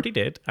 He already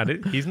did,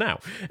 and he's now.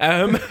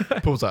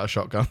 Pulls out a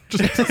shotgun.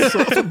 Just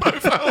sorts them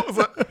both out. Was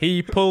it?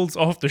 He pulls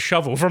off the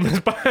shovel from his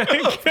bag,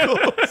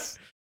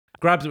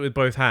 grabs it with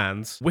both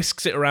hands,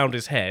 whisks it around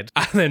his head,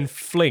 and then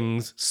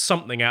flings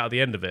something out of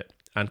the end of it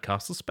and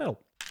casts a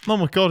spell. Oh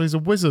my God, he's a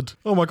wizard.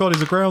 Oh my God,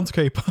 he's a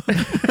groundskeeper.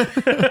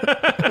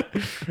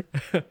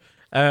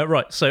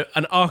 Right, so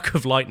an arc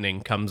of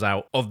lightning comes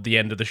out of the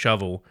end of the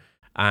shovel,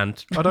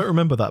 and I don't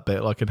remember that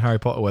bit, like in Harry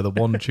Potter, where the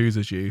wand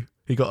chooses you.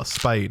 He got a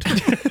spade.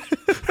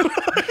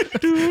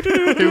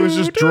 He was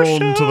just drawn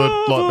to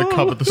the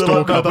cupboard, the store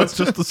No, cupboard. that's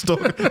just the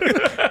story.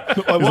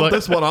 I want like-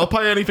 this one. I'll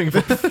pay anything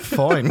for.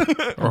 Fine.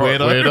 Right,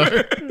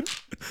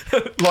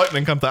 weirdo.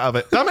 Lightning comes out of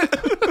it. Damn it.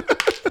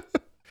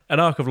 an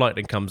arc of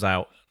lightning comes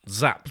out,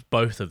 zaps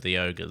both of the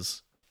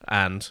ogres,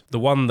 and the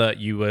one that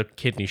you were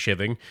kidney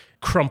shiving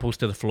crumples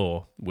to the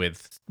floor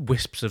with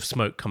wisps of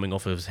smoke coming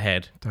off of his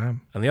head.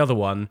 Damn. And the other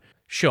one,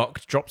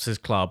 shocked, drops his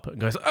club and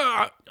goes,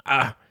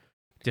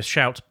 just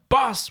shouts,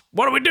 "Boss,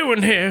 what are we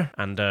doing here?"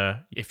 And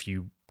if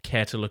you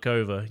care to look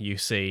over, you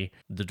see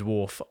the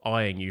dwarf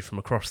eyeing you from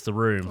across the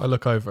room. I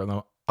look over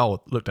and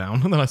I'll look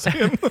down, and then I see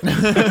him.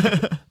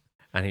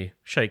 And he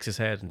shakes his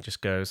head and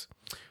just goes,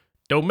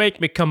 "Don't make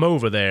me come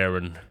over there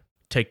and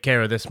take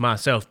care of this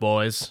myself,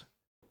 boys.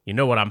 You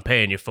know what I'm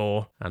paying you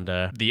for." And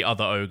the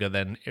other ogre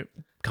then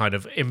kind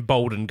of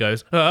emboldened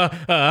goes,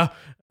 and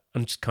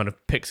just kind of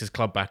picks his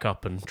club back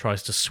up and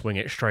tries to swing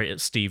it straight at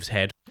Steve's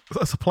head.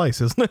 That's a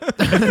place, isn't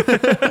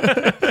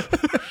it?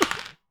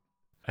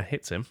 And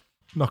hits him.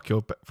 Knock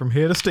your bet from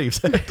here to Steve's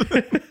head.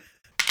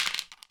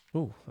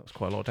 Ooh, that was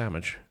quite a lot of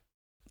damage.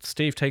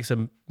 Steve takes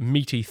a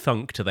meaty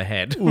thunk to the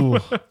head. Ooh.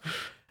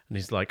 And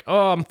he's like,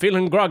 "Oh, I'm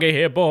feeling groggy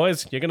here,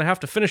 boys. You're going to have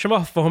to finish him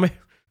off for me."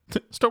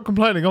 Stop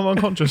complaining, I'm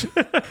unconscious.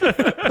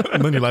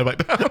 And then you lay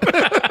back down.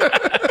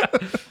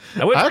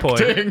 At which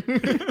Acting.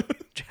 point,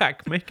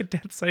 Jack, make a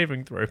death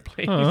saving throw,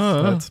 please.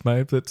 That's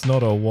maybe it's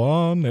not a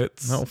 1.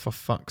 It's Oh, for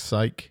fuck's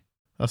sake.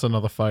 That's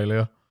another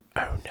failure.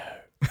 Oh, no.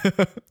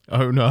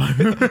 Oh, no.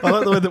 I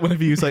like the way that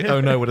whenever you say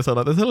 "oh no," what it's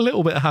like there's a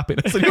little bit of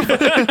happiness in your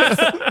face.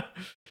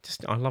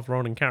 I love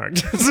rolling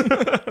characters.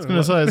 I was going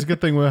to say, it's a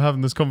good thing we're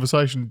having this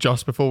conversation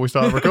just before we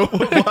start recording.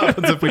 What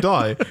happens if we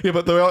die? Yeah,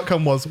 but the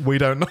outcome was we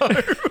don't know.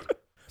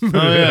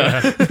 Oh,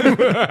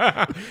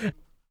 yeah.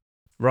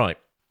 Right,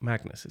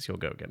 Magnus, it's your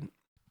go again.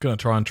 Gonna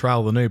try and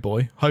trowel the new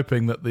boy,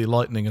 hoping that the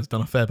lightning has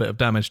done a fair bit of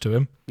damage to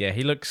him. Yeah,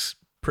 he looks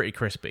pretty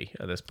crispy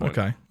at this point.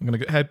 Okay, I'm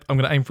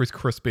gonna aim for his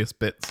crispiest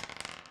bits.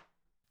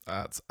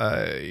 That's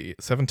a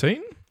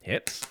 17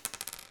 Hits.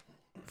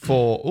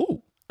 for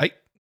 8.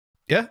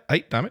 Yeah,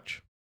 8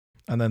 damage.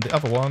 And then the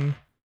other one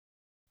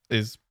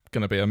is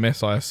gonna be a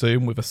miss, I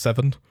assume, with a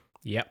 7.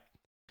 Yep.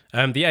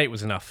 The 8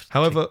 was enough.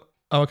 However,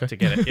 okay. To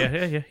get it.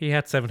 Yeah. He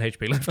had 7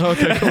 HP left.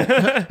 Okay,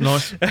 cool.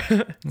 Nice.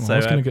 I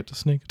was gonna get to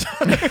sneak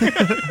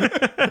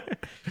attack.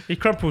 He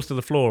crumples to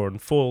the floor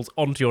and falls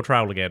onto your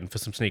trowel again for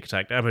some sneak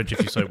attack damage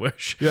if you so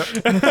wish. Yep.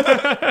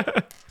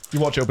 You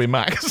watch, it'll be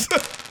max.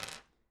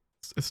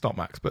 It's not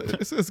max, but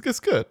it's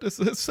good.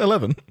 It's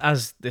 11.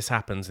 As this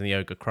happens and the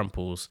ogre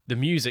crumples, the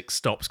music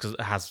stops because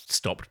it has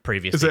stopped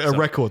previously. Is it a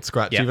record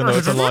scratch, Yeah. even though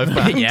it's a live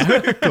band? Yeah.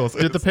 Of course.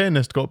 Did the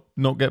pianist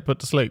not get put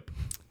to sleep?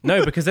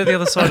 No, because they're the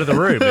other side of the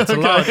room.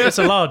 It's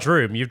a large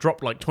room. You've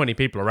dropped like 20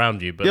 people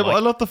around you. But Yeah, but I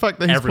love the fact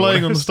that he's everyone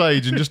playing on the else-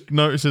 stage and just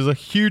notices a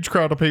huge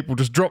crowd of people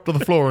just drop to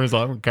the floor and he's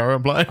like, "Well, carry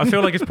on playing." I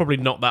feel like it's probably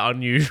not that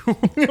unusual.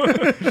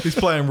 He's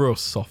playing real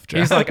soft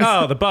jazz. He's like,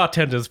 oh, the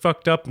bartender's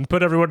fucked up and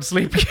put everyone to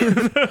sleep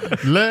again.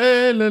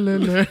 Le, le, le,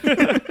 le.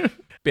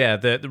 Yeah,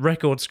 the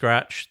record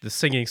scratch, the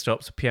singing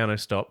stops, the piano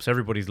stops,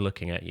 everybody's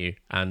looking at you,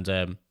 and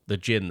the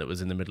gin that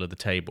was in the middle of the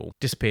table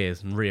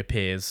disappears and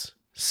reappears,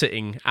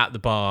 sitting at the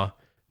bar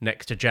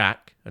next to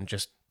Jack, and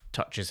just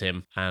touches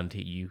him, and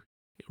you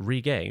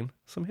regain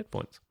some hit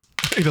points.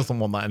 He doesn't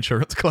want that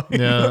insurance claim.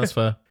 Yeah, that's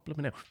fair. Let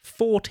me know.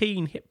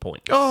 14 hit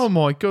points. Oh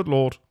my good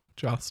lord.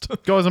 Just.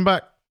 Guys, I'm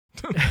back.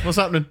 What's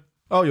happening?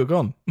 Oh, you're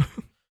gone.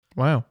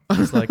 Wow.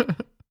 It's like, and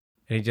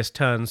he just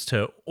turns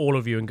to all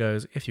of you and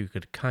goes, if you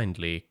could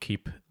kindly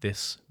keep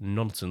this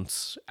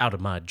nonsense out of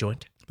my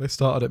joint. They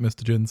started it,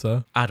 Mr. Gin,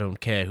 sir. I don't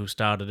care who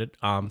started it.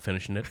 I'm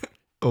finishing it.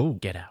 Oh.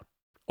 Get out.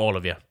 All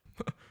of you.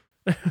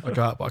 I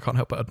go out, but I can't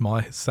help but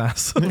admire his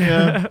sass.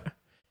 Yeah.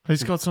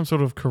 He's got some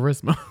sort of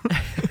charisma.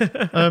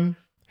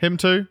 Him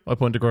too? I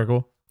point to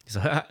Gregor. He's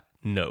like,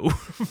 no.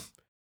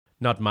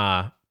 Not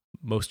my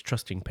most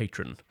trusting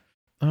patron.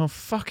 Oh,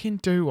 fucking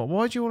do what?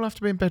 Why do you all have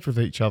to be in bed with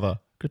each other?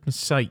 Goodness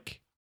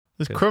sake.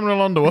 This Good.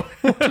 criminal underworld.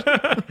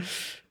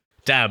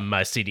 Damn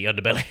my seedy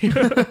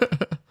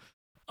underbelly.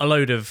 A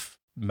load of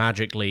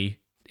magically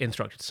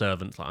instructed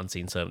servants, like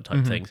unseen servant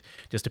type things,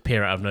 just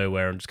appear out of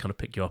nowhere and just kind of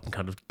pick you up and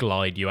kind of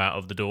glide you out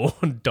of the door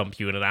and dump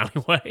you in an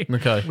alleyway.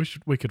 Okay.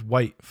 We could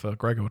wait for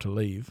Gregor to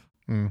leave.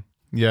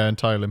 Yeah, and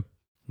tail him.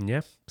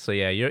 Yeah. So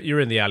yeah, you're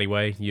in the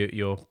alleyway.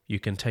 You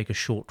can take a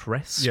short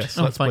rest. Yes,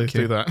 Oh, let's thank please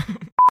you. do that.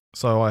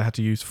 So I had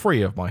to use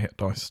 3 of my hit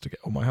dice to get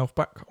all my health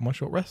back on my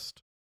short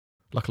rest.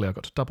 Luckily, I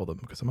got to double them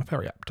because I'm a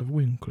very apt of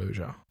wound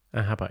closure.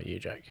 How about you,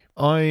 Jake?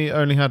 I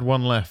only had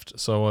one left,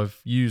 so I've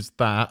used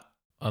that,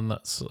 and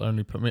that's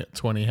only put me at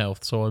 20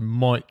 health, so I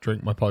might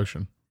drink my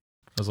potion.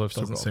 As I've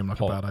still Doesn't got seem like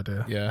pot. a bad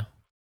idea. Yeah.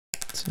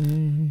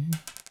 2,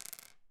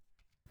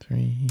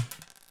 3,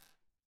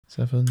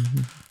 7,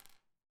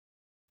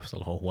 There's a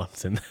lot of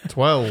ones in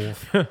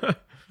 12.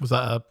 Was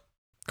that a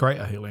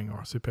greater healing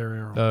or a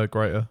superior? Or...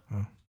 Greater.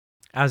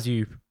 As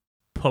you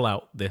pull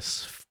out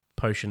this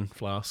potion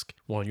flask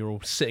while you're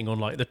all sitting on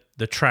like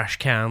the trash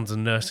cans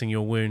and nursing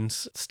your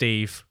wounds,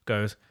 Steve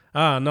goes,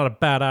 not a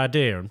bad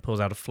idea, and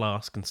pulls out a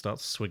flask and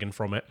starts swigging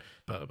from it.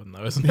 Bourbon,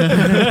 though, isn't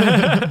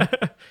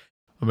it?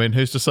 I mean,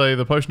 who's to say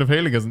the potion of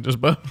healing isn't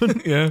just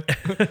bourbon? Yeah.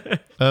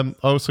 I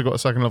also got a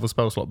second level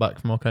spell slot back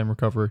from Arcane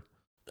Recovery.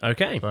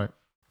 Okay. Right.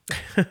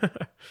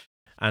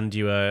 And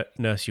you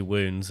nurse your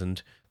wounds,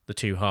 and the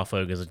 2 half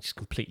ogres are just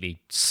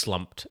completely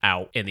slumped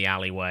out in the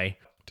alleyway.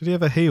 Did he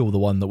ever heal the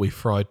one that we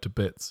fried to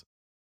bits?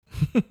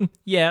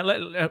 Yeah,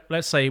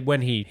 let's say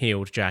when he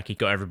healed Jack, he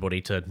got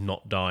everybody to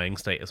not dying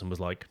status and was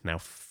like, now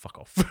fuck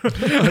off.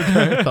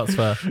 Okay, that's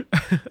fair.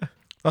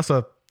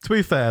 To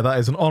be fair, that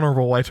is an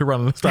honourable way to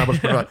run an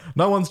establishment. Like,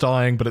 no one's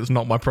dying, but it's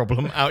not my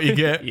problem. Out you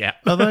get. Yeah,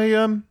 Are they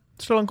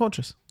still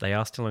unconscious? they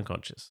are still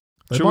unconscious.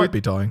 They Should might we-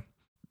 be dying.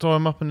 Tie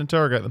them up and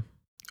interrogate them.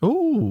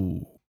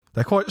 Ooh.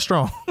 They're quite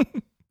strong.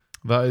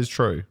 That is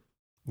true.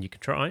 You can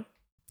try.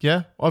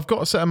 Yeah, I've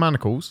got a set of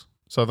manacles,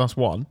 so that's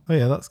one. Oh,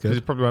 yeah, that's Because good.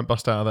 you probably won't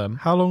bust out of them.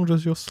 How long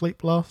does your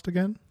sleep last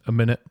again? A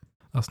minute.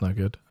 That's no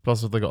good.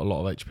 Plus, if they got a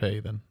lot of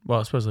HP, then well,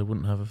 I suppose they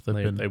wouldn't have if they've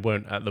They been.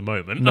 won't at the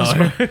moment. No.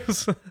 I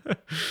suppose.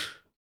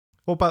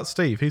 What about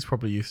Steve? He's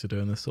probably used to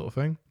doing this sort of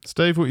thing.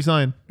 Steve, what are you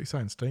saying? What are you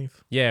saying,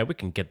 Steve? Yeah, we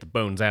can get the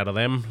bones out of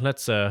them.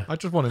 Let's I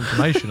just want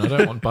information. I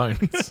don't want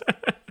bones.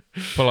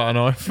 Pull out a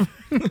knife.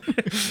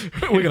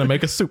 We're going to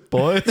make a soup,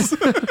 boys.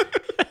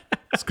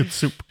 It's good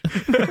soup.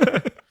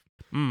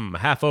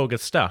 half ogre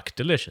stuck,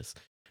 delicious.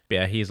 But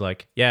yeah, he's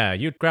like, yeah,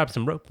 you grab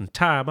some rope and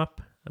tie him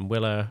up, and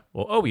we'll.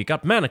 You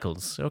got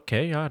manacles.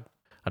 Okay, I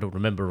don't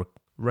remember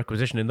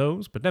requisitioning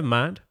those, but never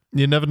mind.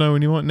 You never know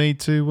when you might need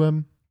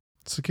to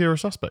secure a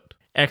suspect.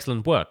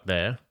 Excellent work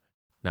there.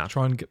 Now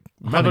Try and get.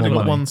 I've only more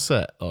got money. one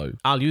set though.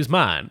 I'll use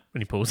mine. When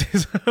he pulls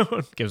his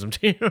out, gives them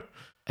to you.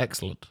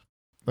 Excellent.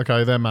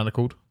 Okay, they're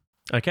manacled.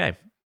 Okay,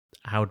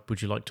 how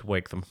would you like to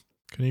wake them?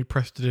 Can you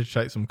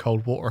prestidigitate some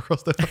cold water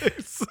across their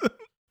face?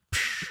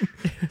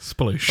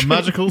 Sploosh. A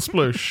magical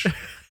sploosh.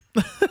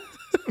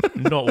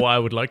 Not what I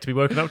would like to be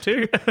woken up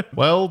to.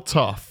 Well,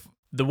 tough.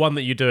 The one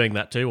that you're doing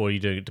that to, or are you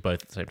doing it to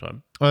both at the same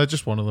time?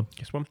 Just one of them.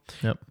 Just one?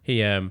 Yep.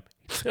 He,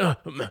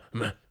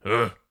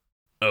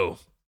 oh.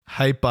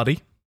 Hey, buddy.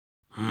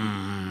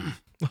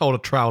 Hold a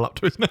trowel up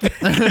to his neck.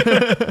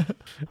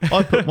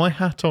 I put my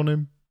hat on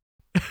him.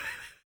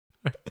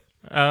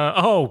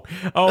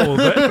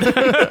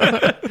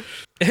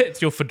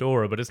 It's your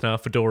fedora, but it's now a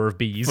fedora of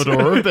bees.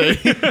 Fedora of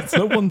bees.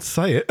 No one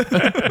say it.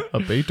 A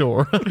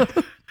bee-dora.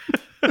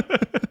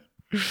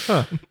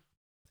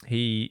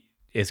 He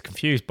is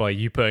confused by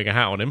you putting a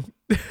hat on him.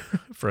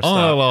 For a start.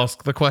 I'll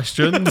ask the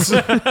questions.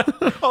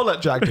 I'll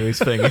let Jack do his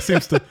thing. He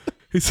seems to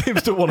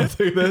want to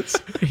do this,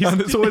 and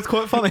it's always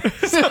quite funny.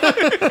 It's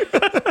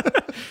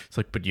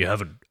like, but you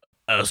haven't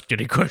asked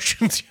any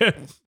questions yet.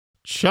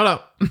 Shut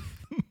up.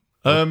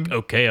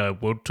 Okay, I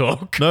won't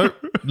talk. No,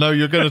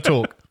 you're going to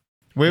talk.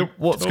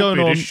 What's going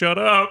on? Shut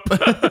up.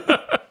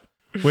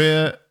 We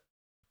want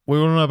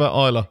to know about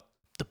Isla,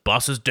 The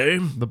boss's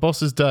dame? the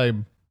boss's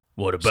dame.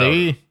 What about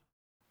See?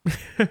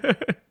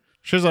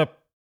 She's a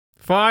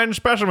fine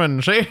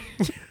specimen, see?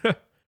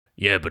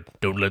 Yeah, but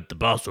don't let the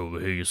boss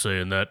overhear you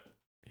saying that.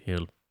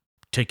 He'll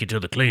take you to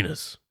the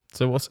cleaners.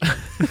 So what's...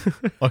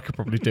 I could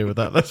probably deal with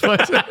that. That's fine.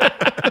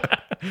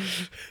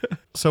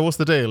 So what's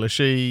the deal? Is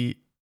she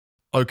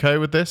okay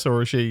with this,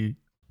 or is she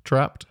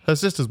trapped? Her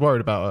sister's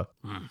worried about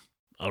her.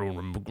 I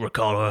don't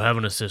recall her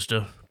having a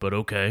sister, but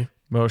okay.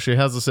 Well, she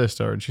has a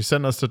sister, and she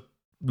sent us to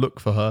look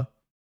for her.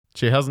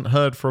 She hasn't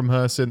heard from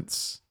her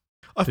since...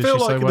 I Did feel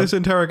she say like when? this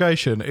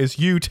interrogation is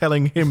you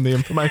telling him the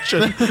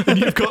information, and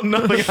you've got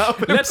nothing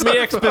out of him. Let me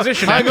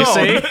exposition Hang you on.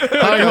 see.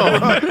 Hang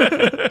on.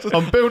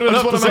 I'm building I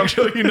up just want to to make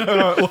sure you know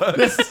how it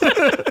works.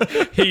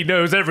 He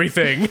knows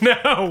everything.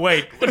 No,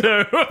 wait,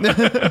 no.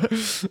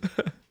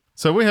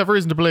 So we have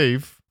reason to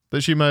believe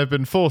that she may have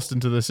been forced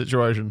into this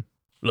situation.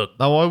 Look,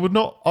 Now, I would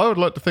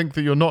like to think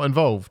that you're not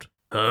involved.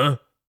 huh?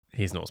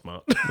 He's not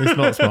smart. It's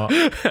not smart.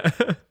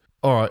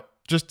 All right,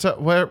 just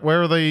where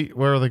are they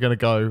going to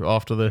go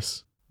after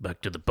this?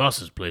 Back to the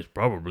boss's place,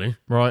 probably.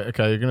 Right,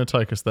 okay, you're going to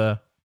take us there.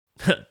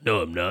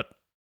 No, I'm not.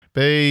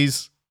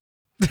 Bees.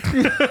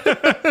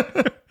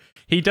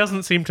 He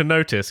doesn't seem to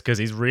notice because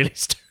he's really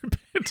stupid.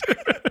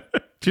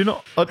 Do you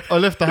not? I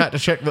lift the hat to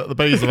check that the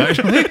bees have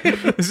actually.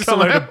 There's just a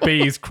load of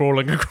bees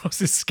crawling across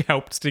his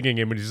scalp, stinging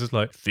him, and he's just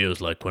like,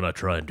 feels like when I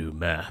try and do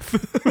math.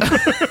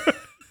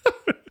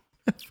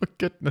 For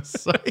goodness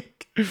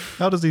sake.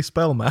 How does he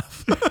spell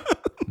math?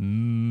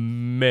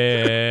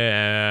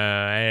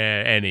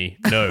 Any.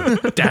 No.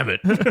 Damn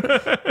it.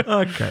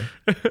 Okay.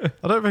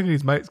 I don't think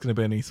his mate's going to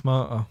be any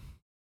smarter.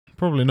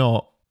 Probably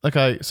not.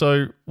 Okay,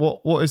 so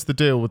what is the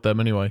deal with them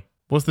anyway?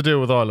 What's the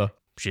deal with Isla?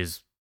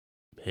 She's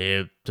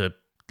here to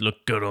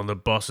look good on the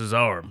boss's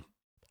arm.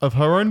 Of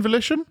her own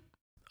volition?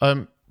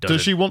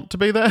 Does she want to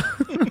be there?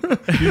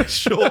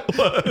 Short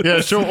words.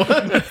 Yeah, short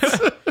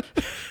words.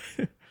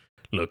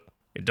 Look,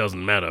 it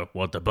doesn't matter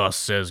what the boss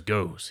says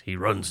goes. He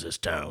runs this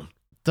town.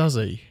 Does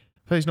he?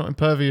 But he's not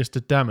impervious to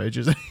damage,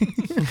 is he?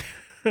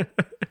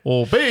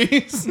 Or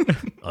bees.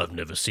 I've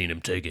never seen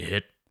him take a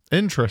hit,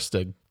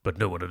 Interesting. but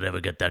no one would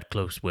ever get that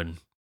close when...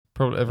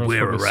 Probably everyone's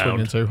We're probably around.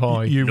 swinging too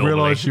high. You Normally.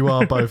 realise you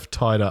are both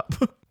tied up.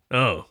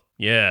 Oh,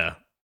 yeah.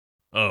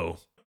 Oh.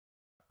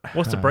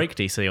 What's the break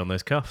DC on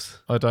those cuffs?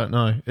 I don't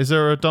know. Is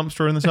there a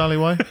dumpster in this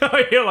alleyway?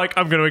 You're like,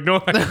 I'm going to ignore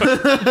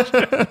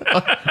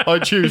that. I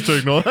choose to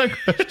ignore that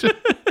question.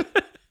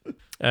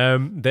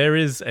 There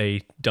is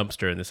a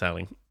dumpster in this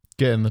alley.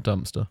 Get in the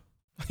dumpster.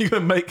 You're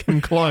going to make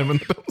him climb.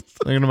 And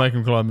I'm going to make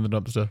him climb in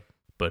the dumpster.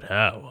 But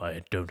how?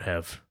 I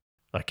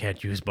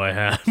can't use my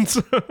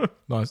hands.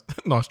 nice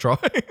try.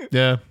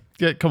 Yeah.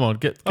 Come on.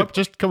 Get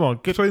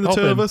Between the hop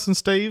two of in. us and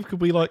Steve,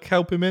 could we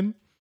help him in?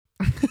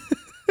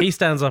 He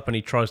stands up and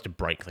he tries to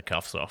break the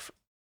cuffs off.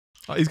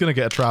 He's going to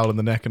get a trowel in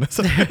the neck in a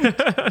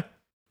second.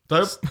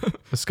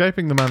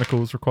 Escaping the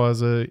manacles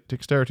requires a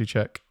dexterity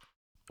check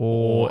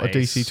or a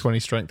Nice. DC 20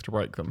 strength to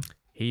break them.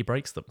 He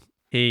breaks them.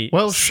 He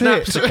Well,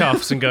 snaps shit. the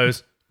cuffs and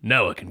goes,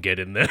 now I can get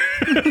in there.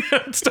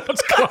 And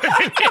starts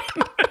climbing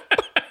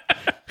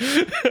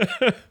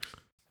in.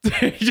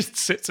 He just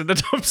sits in the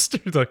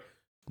dumpster. He's like,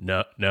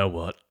 no, now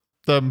what?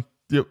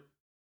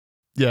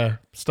 Yeah,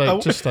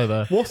 just stay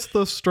there. What's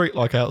the street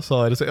like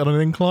outside? Is it on an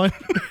incline?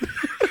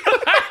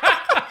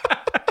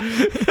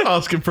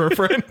 Asking for a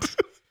friend.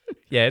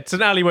 Yeah, it's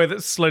an alleyway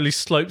that slowly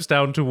slopes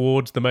down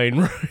towards the main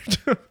road.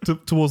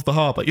 Towards the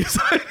harbour, you say?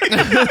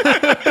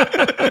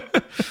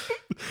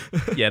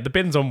 Yeah, the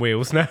bin's on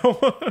wheels now.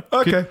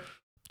 Okay.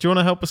 Do you want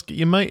to help us get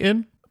your mate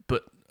in?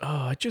 But,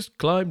 I just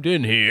climbed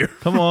in here.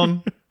 Come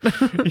on.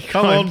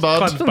 Come on, bud.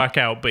 Climbs back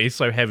out, but he's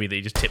so heavy that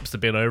he just tips the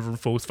bin over and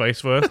falls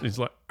face first. And he's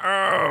like,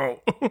 ow.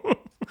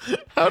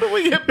 How do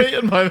we get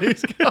beaten by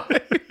these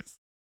guys?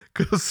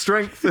 Because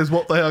strength is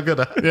what they are good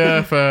at.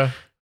 Yeah, fair.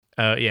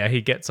 Yeah,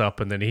 he gets up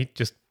and then he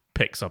just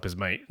picks up his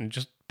mate and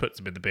just puts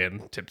him in the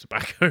bin, tips it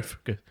back over.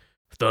 Goes,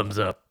 thumbs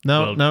up.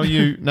 Now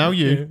you.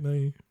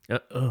 Yeah,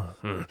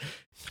 no.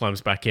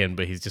 Climbs back in,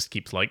 but he just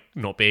keeps like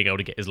not being able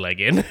to get his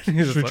leg in. He's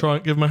just Should we like, try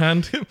and give him a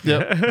hand?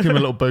 Yeah, give him a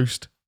little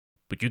boost.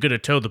 But you're going to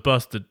tell the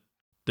boss that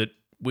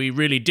we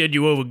really did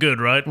you over good,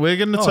 right? We're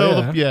going to tell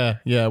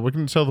we're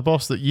going to tll the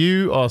boss that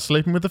you are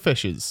sleeping with the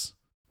fishes.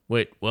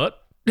 Wait, what?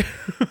 Can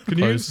you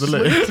Close the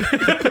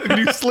lid. Can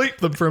you sleep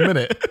them for a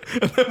minute,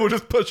 and then we'll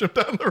just push them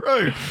down the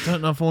road? I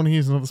don't know if I want to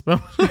use another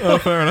spell. Oh,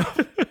 fair enough.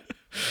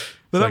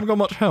 They haven't got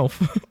much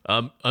health.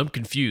 I'm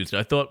confused.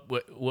 I thought,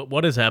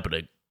 what is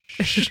happening?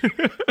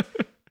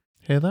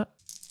 Hear that?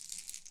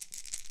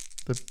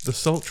 The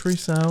sultry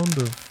sound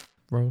of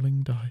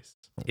rolling dice.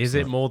 Is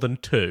it more than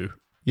 2?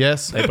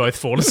 Yes. They both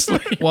fall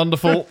asleep.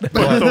 Wonderful. Both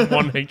on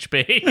 1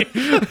 HP.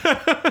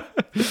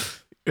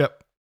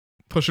 Yep.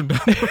 Push them down.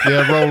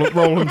 Yeah,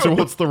 roll them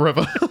towards the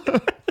river.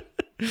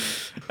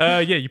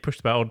 You push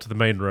them out onto the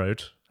main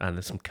road, and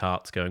there's some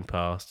carts going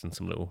past and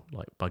some little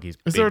like buggies.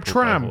 Is there a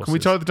tram? Can we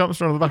tie the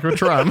dumpster on the back of a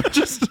tram?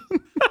 Just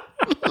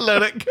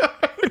let it go.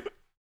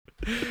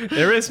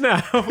 There is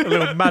now a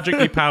little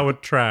magically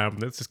powered tram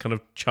that's just kind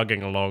of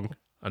chugging along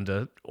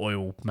under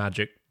oil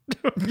magic.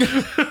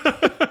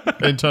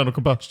 Internal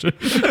combustion.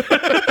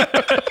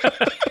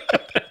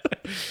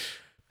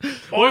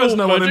 Oil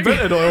no one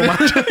invented oil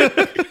magic.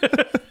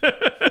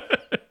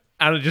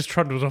 And it just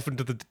trundles off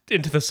into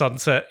the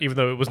sunset, even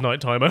though it was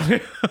nighttime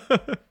earlier.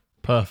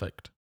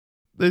 Perfect.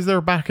 Is there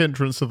a back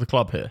entrance to the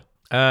club here?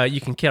 You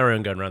can carry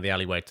on going around the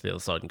alleyway to the other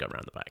side and go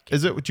around the back.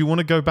 Is it? Do you want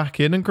to go back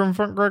in and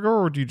confront Gregor,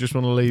 or do you just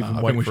want to leave and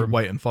I wait think we for should him?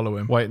 wait and follow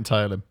him. Wait and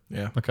tail him.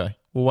 Yeah. Okay.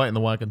 We'll wait in the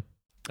wagon.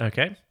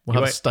 Okay. We'll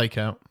have a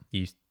stakeout.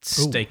 You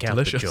stake out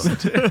delicious.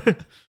 the joint.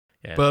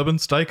 Yeah. Bourbon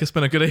steak. It's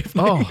been a good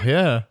evening. Oh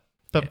yeah.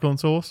 Peppercorn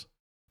sauce.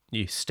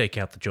 You stake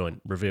out the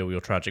joint, reveal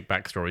your tragic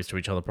backstories to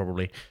each other,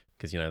 probably,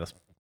 because that's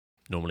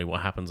normally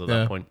what happens at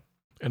that point.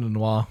 In a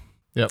noir.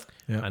 Yep.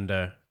 Yeah.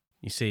 And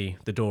you see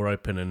the door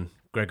open, and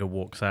Gregor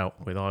walks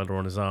out with Isla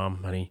on his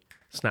arm, and he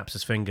snaps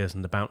his fingers,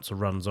 and the bouncer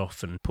runs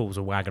off and pulls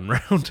a wagon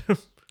round.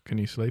 Can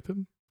you sleep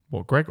him?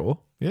 What, Gregor?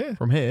 Yeah.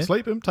 From here?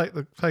 Sleep him.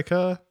 Take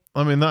her.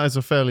 I mean, that is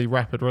a fairly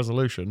rapid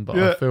resolution, but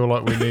Yeah. I feel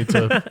like we need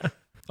to...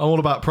 I'm all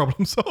about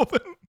problem solving.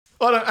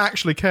 I don't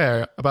actually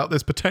care about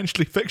this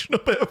potentially fictional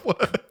bit of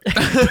work.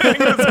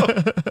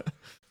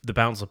 The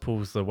bouncer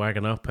pulls the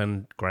wagon up,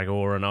 and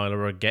Gregor and Isla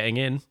are getting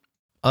in.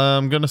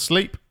 I'm going to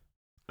sleep.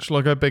 Shall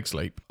I go big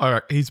sleep? All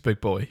right, he's big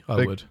boy.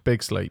 I would.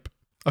 Big sleep.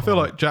 I feel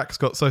like Jack's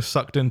got so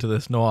sucked into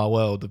this noir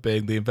world of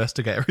being the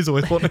investigator he's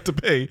always wanted to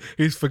be,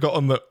 he's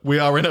forgotten that we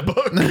are in a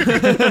book.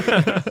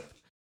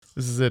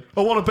 This is it.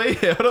 I want to be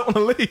here. I don't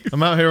want to leave.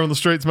 I'm out here on the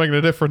streets making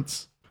a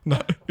difference. No,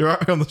 you're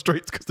out here on the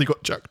streets because he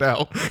got chucked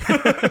out.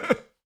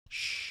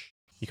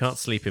 You can't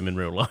sleep him in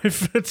real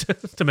life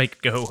to make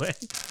it go away.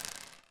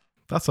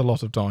 That's a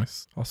lot of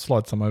dice. I'll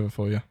slide some over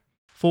for you.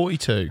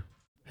 42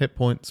 hit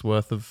points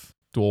worth of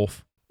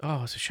dwarf.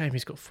 Oh, it's a shame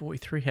he's got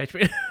 43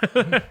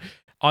 HP.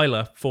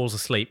 Isla falls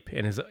asleep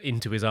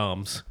into his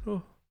arms,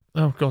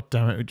 Oh, god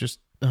damn it. We just...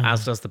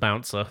 as does the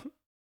bouncer.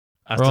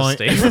 As Right.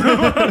 does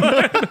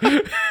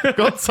Steve.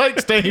 God's sake,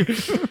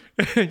 Steve.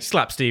 He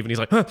slaps Steve, and he's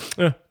like,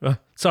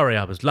 sorry,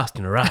 I was lost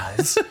in her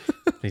eyes.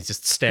 And he's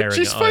just staring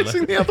She's at Isla.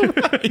 facing the other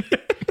way.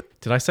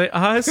 Did I say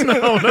eyes?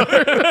 Oh, no.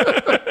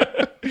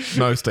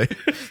 No, Steve.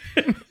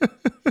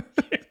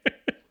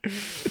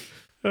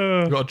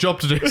 You've got a job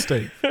to do,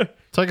 Steve.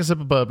 Take a sip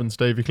of bourbon,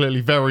 Steve. You're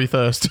clearly very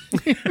thirsty.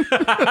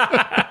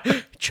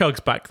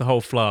 Chugs back the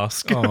whole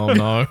flask. Oh,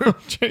 no.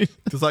 Jeez.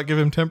 Does that give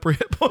him temporary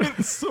hit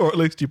points? Or at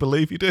least you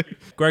believe you do?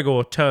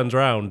 Gregor turns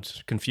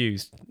around,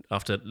 confused,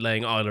 after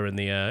laying Isla in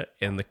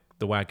the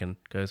wagon.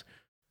 Goes,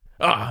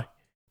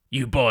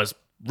 you boys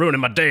ruining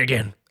my day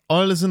again.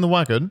 Isla's in the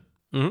wagon.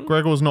 Mm-hmm.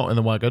 Gregor's not in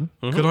the wagon.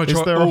 Mm-hmm. Could I try?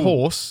 Is there a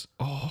horse?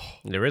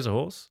 There is a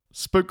horse.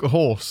 Spook the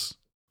horse.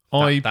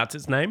 That's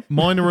its name.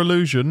 Minor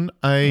illusion,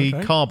 a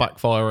Okay. car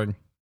backfiring.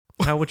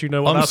 How would you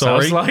know what I'm that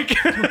sorry. sounds like?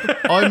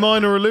 I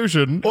minor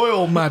illusion.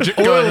 Oil magic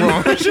going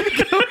wrong.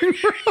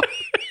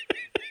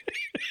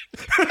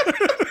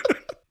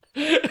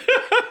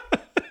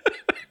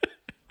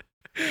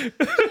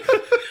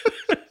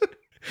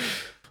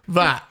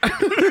 That.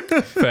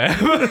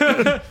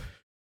 Fair.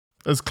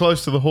 As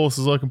close to the horse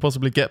as I can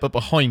possibly get, but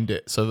behind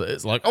it, so that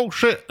it's like, oh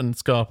shit, and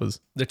scarpers.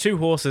 The two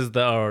horses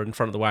that are in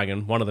front of the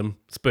wagon, one of them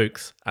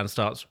spooks and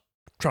starts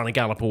trying to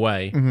gallop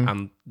away,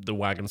 and the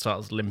wagon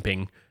starts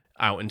limping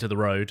out into the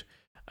road.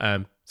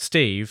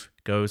 Steve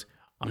goes,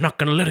 I'm not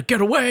going to let it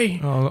get away.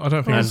 Oh, I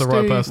don't think that's the right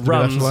Steve person to be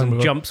left Runs alone and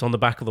with. jumps on the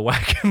back of the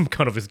wagon,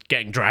 kind of is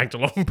getting dragged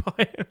along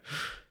by it.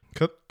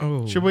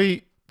 Should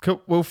we?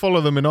 We'll follow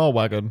them in our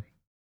wagon.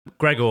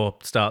 Gregor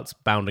starts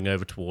bounding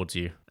over towards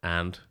you,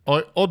 and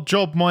I odd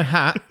job my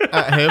hat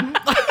at him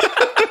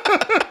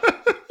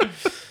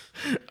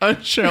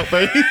and shout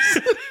bass.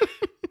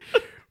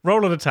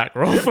 roll an attack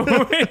roll for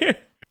me.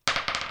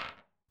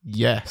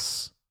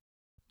 Yes.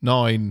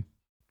 9.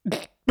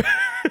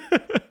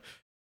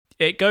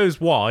 It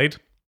goes wide,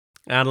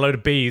 and a load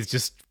of bees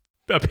just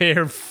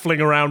appear and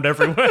fling around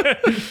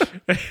everywhere.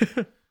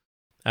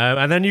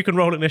 And then you can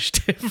roll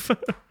initiative.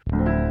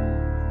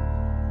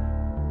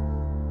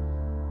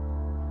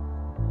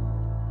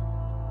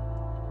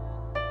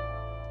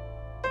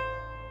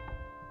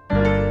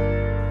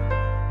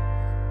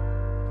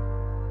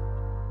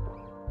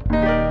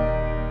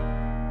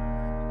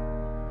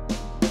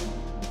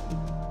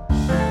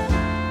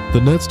 The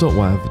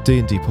Nerds.wav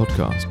D&D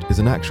podcast is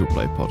an actual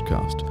play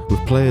podcast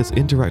with players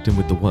interacting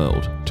with the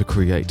world to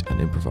create an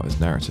improvised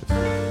narrative.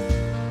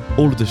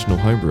 All additional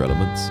homebrew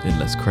elements,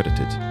 unless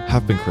credited,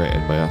 have been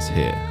created by us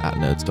here at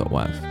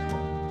Nerds.wav.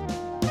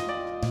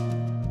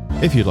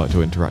 If you'd like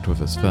to interact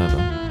with us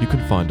further, you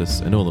can find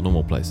us in all the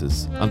normal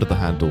places under the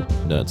handle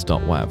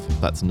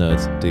nerds.wav, that's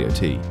nerds,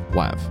 D-O-T,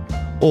 wav,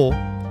 or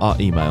our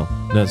email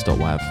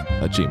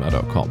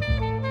nerds.wav@gmail.com.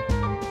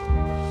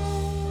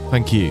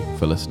 Thank you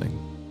for listening.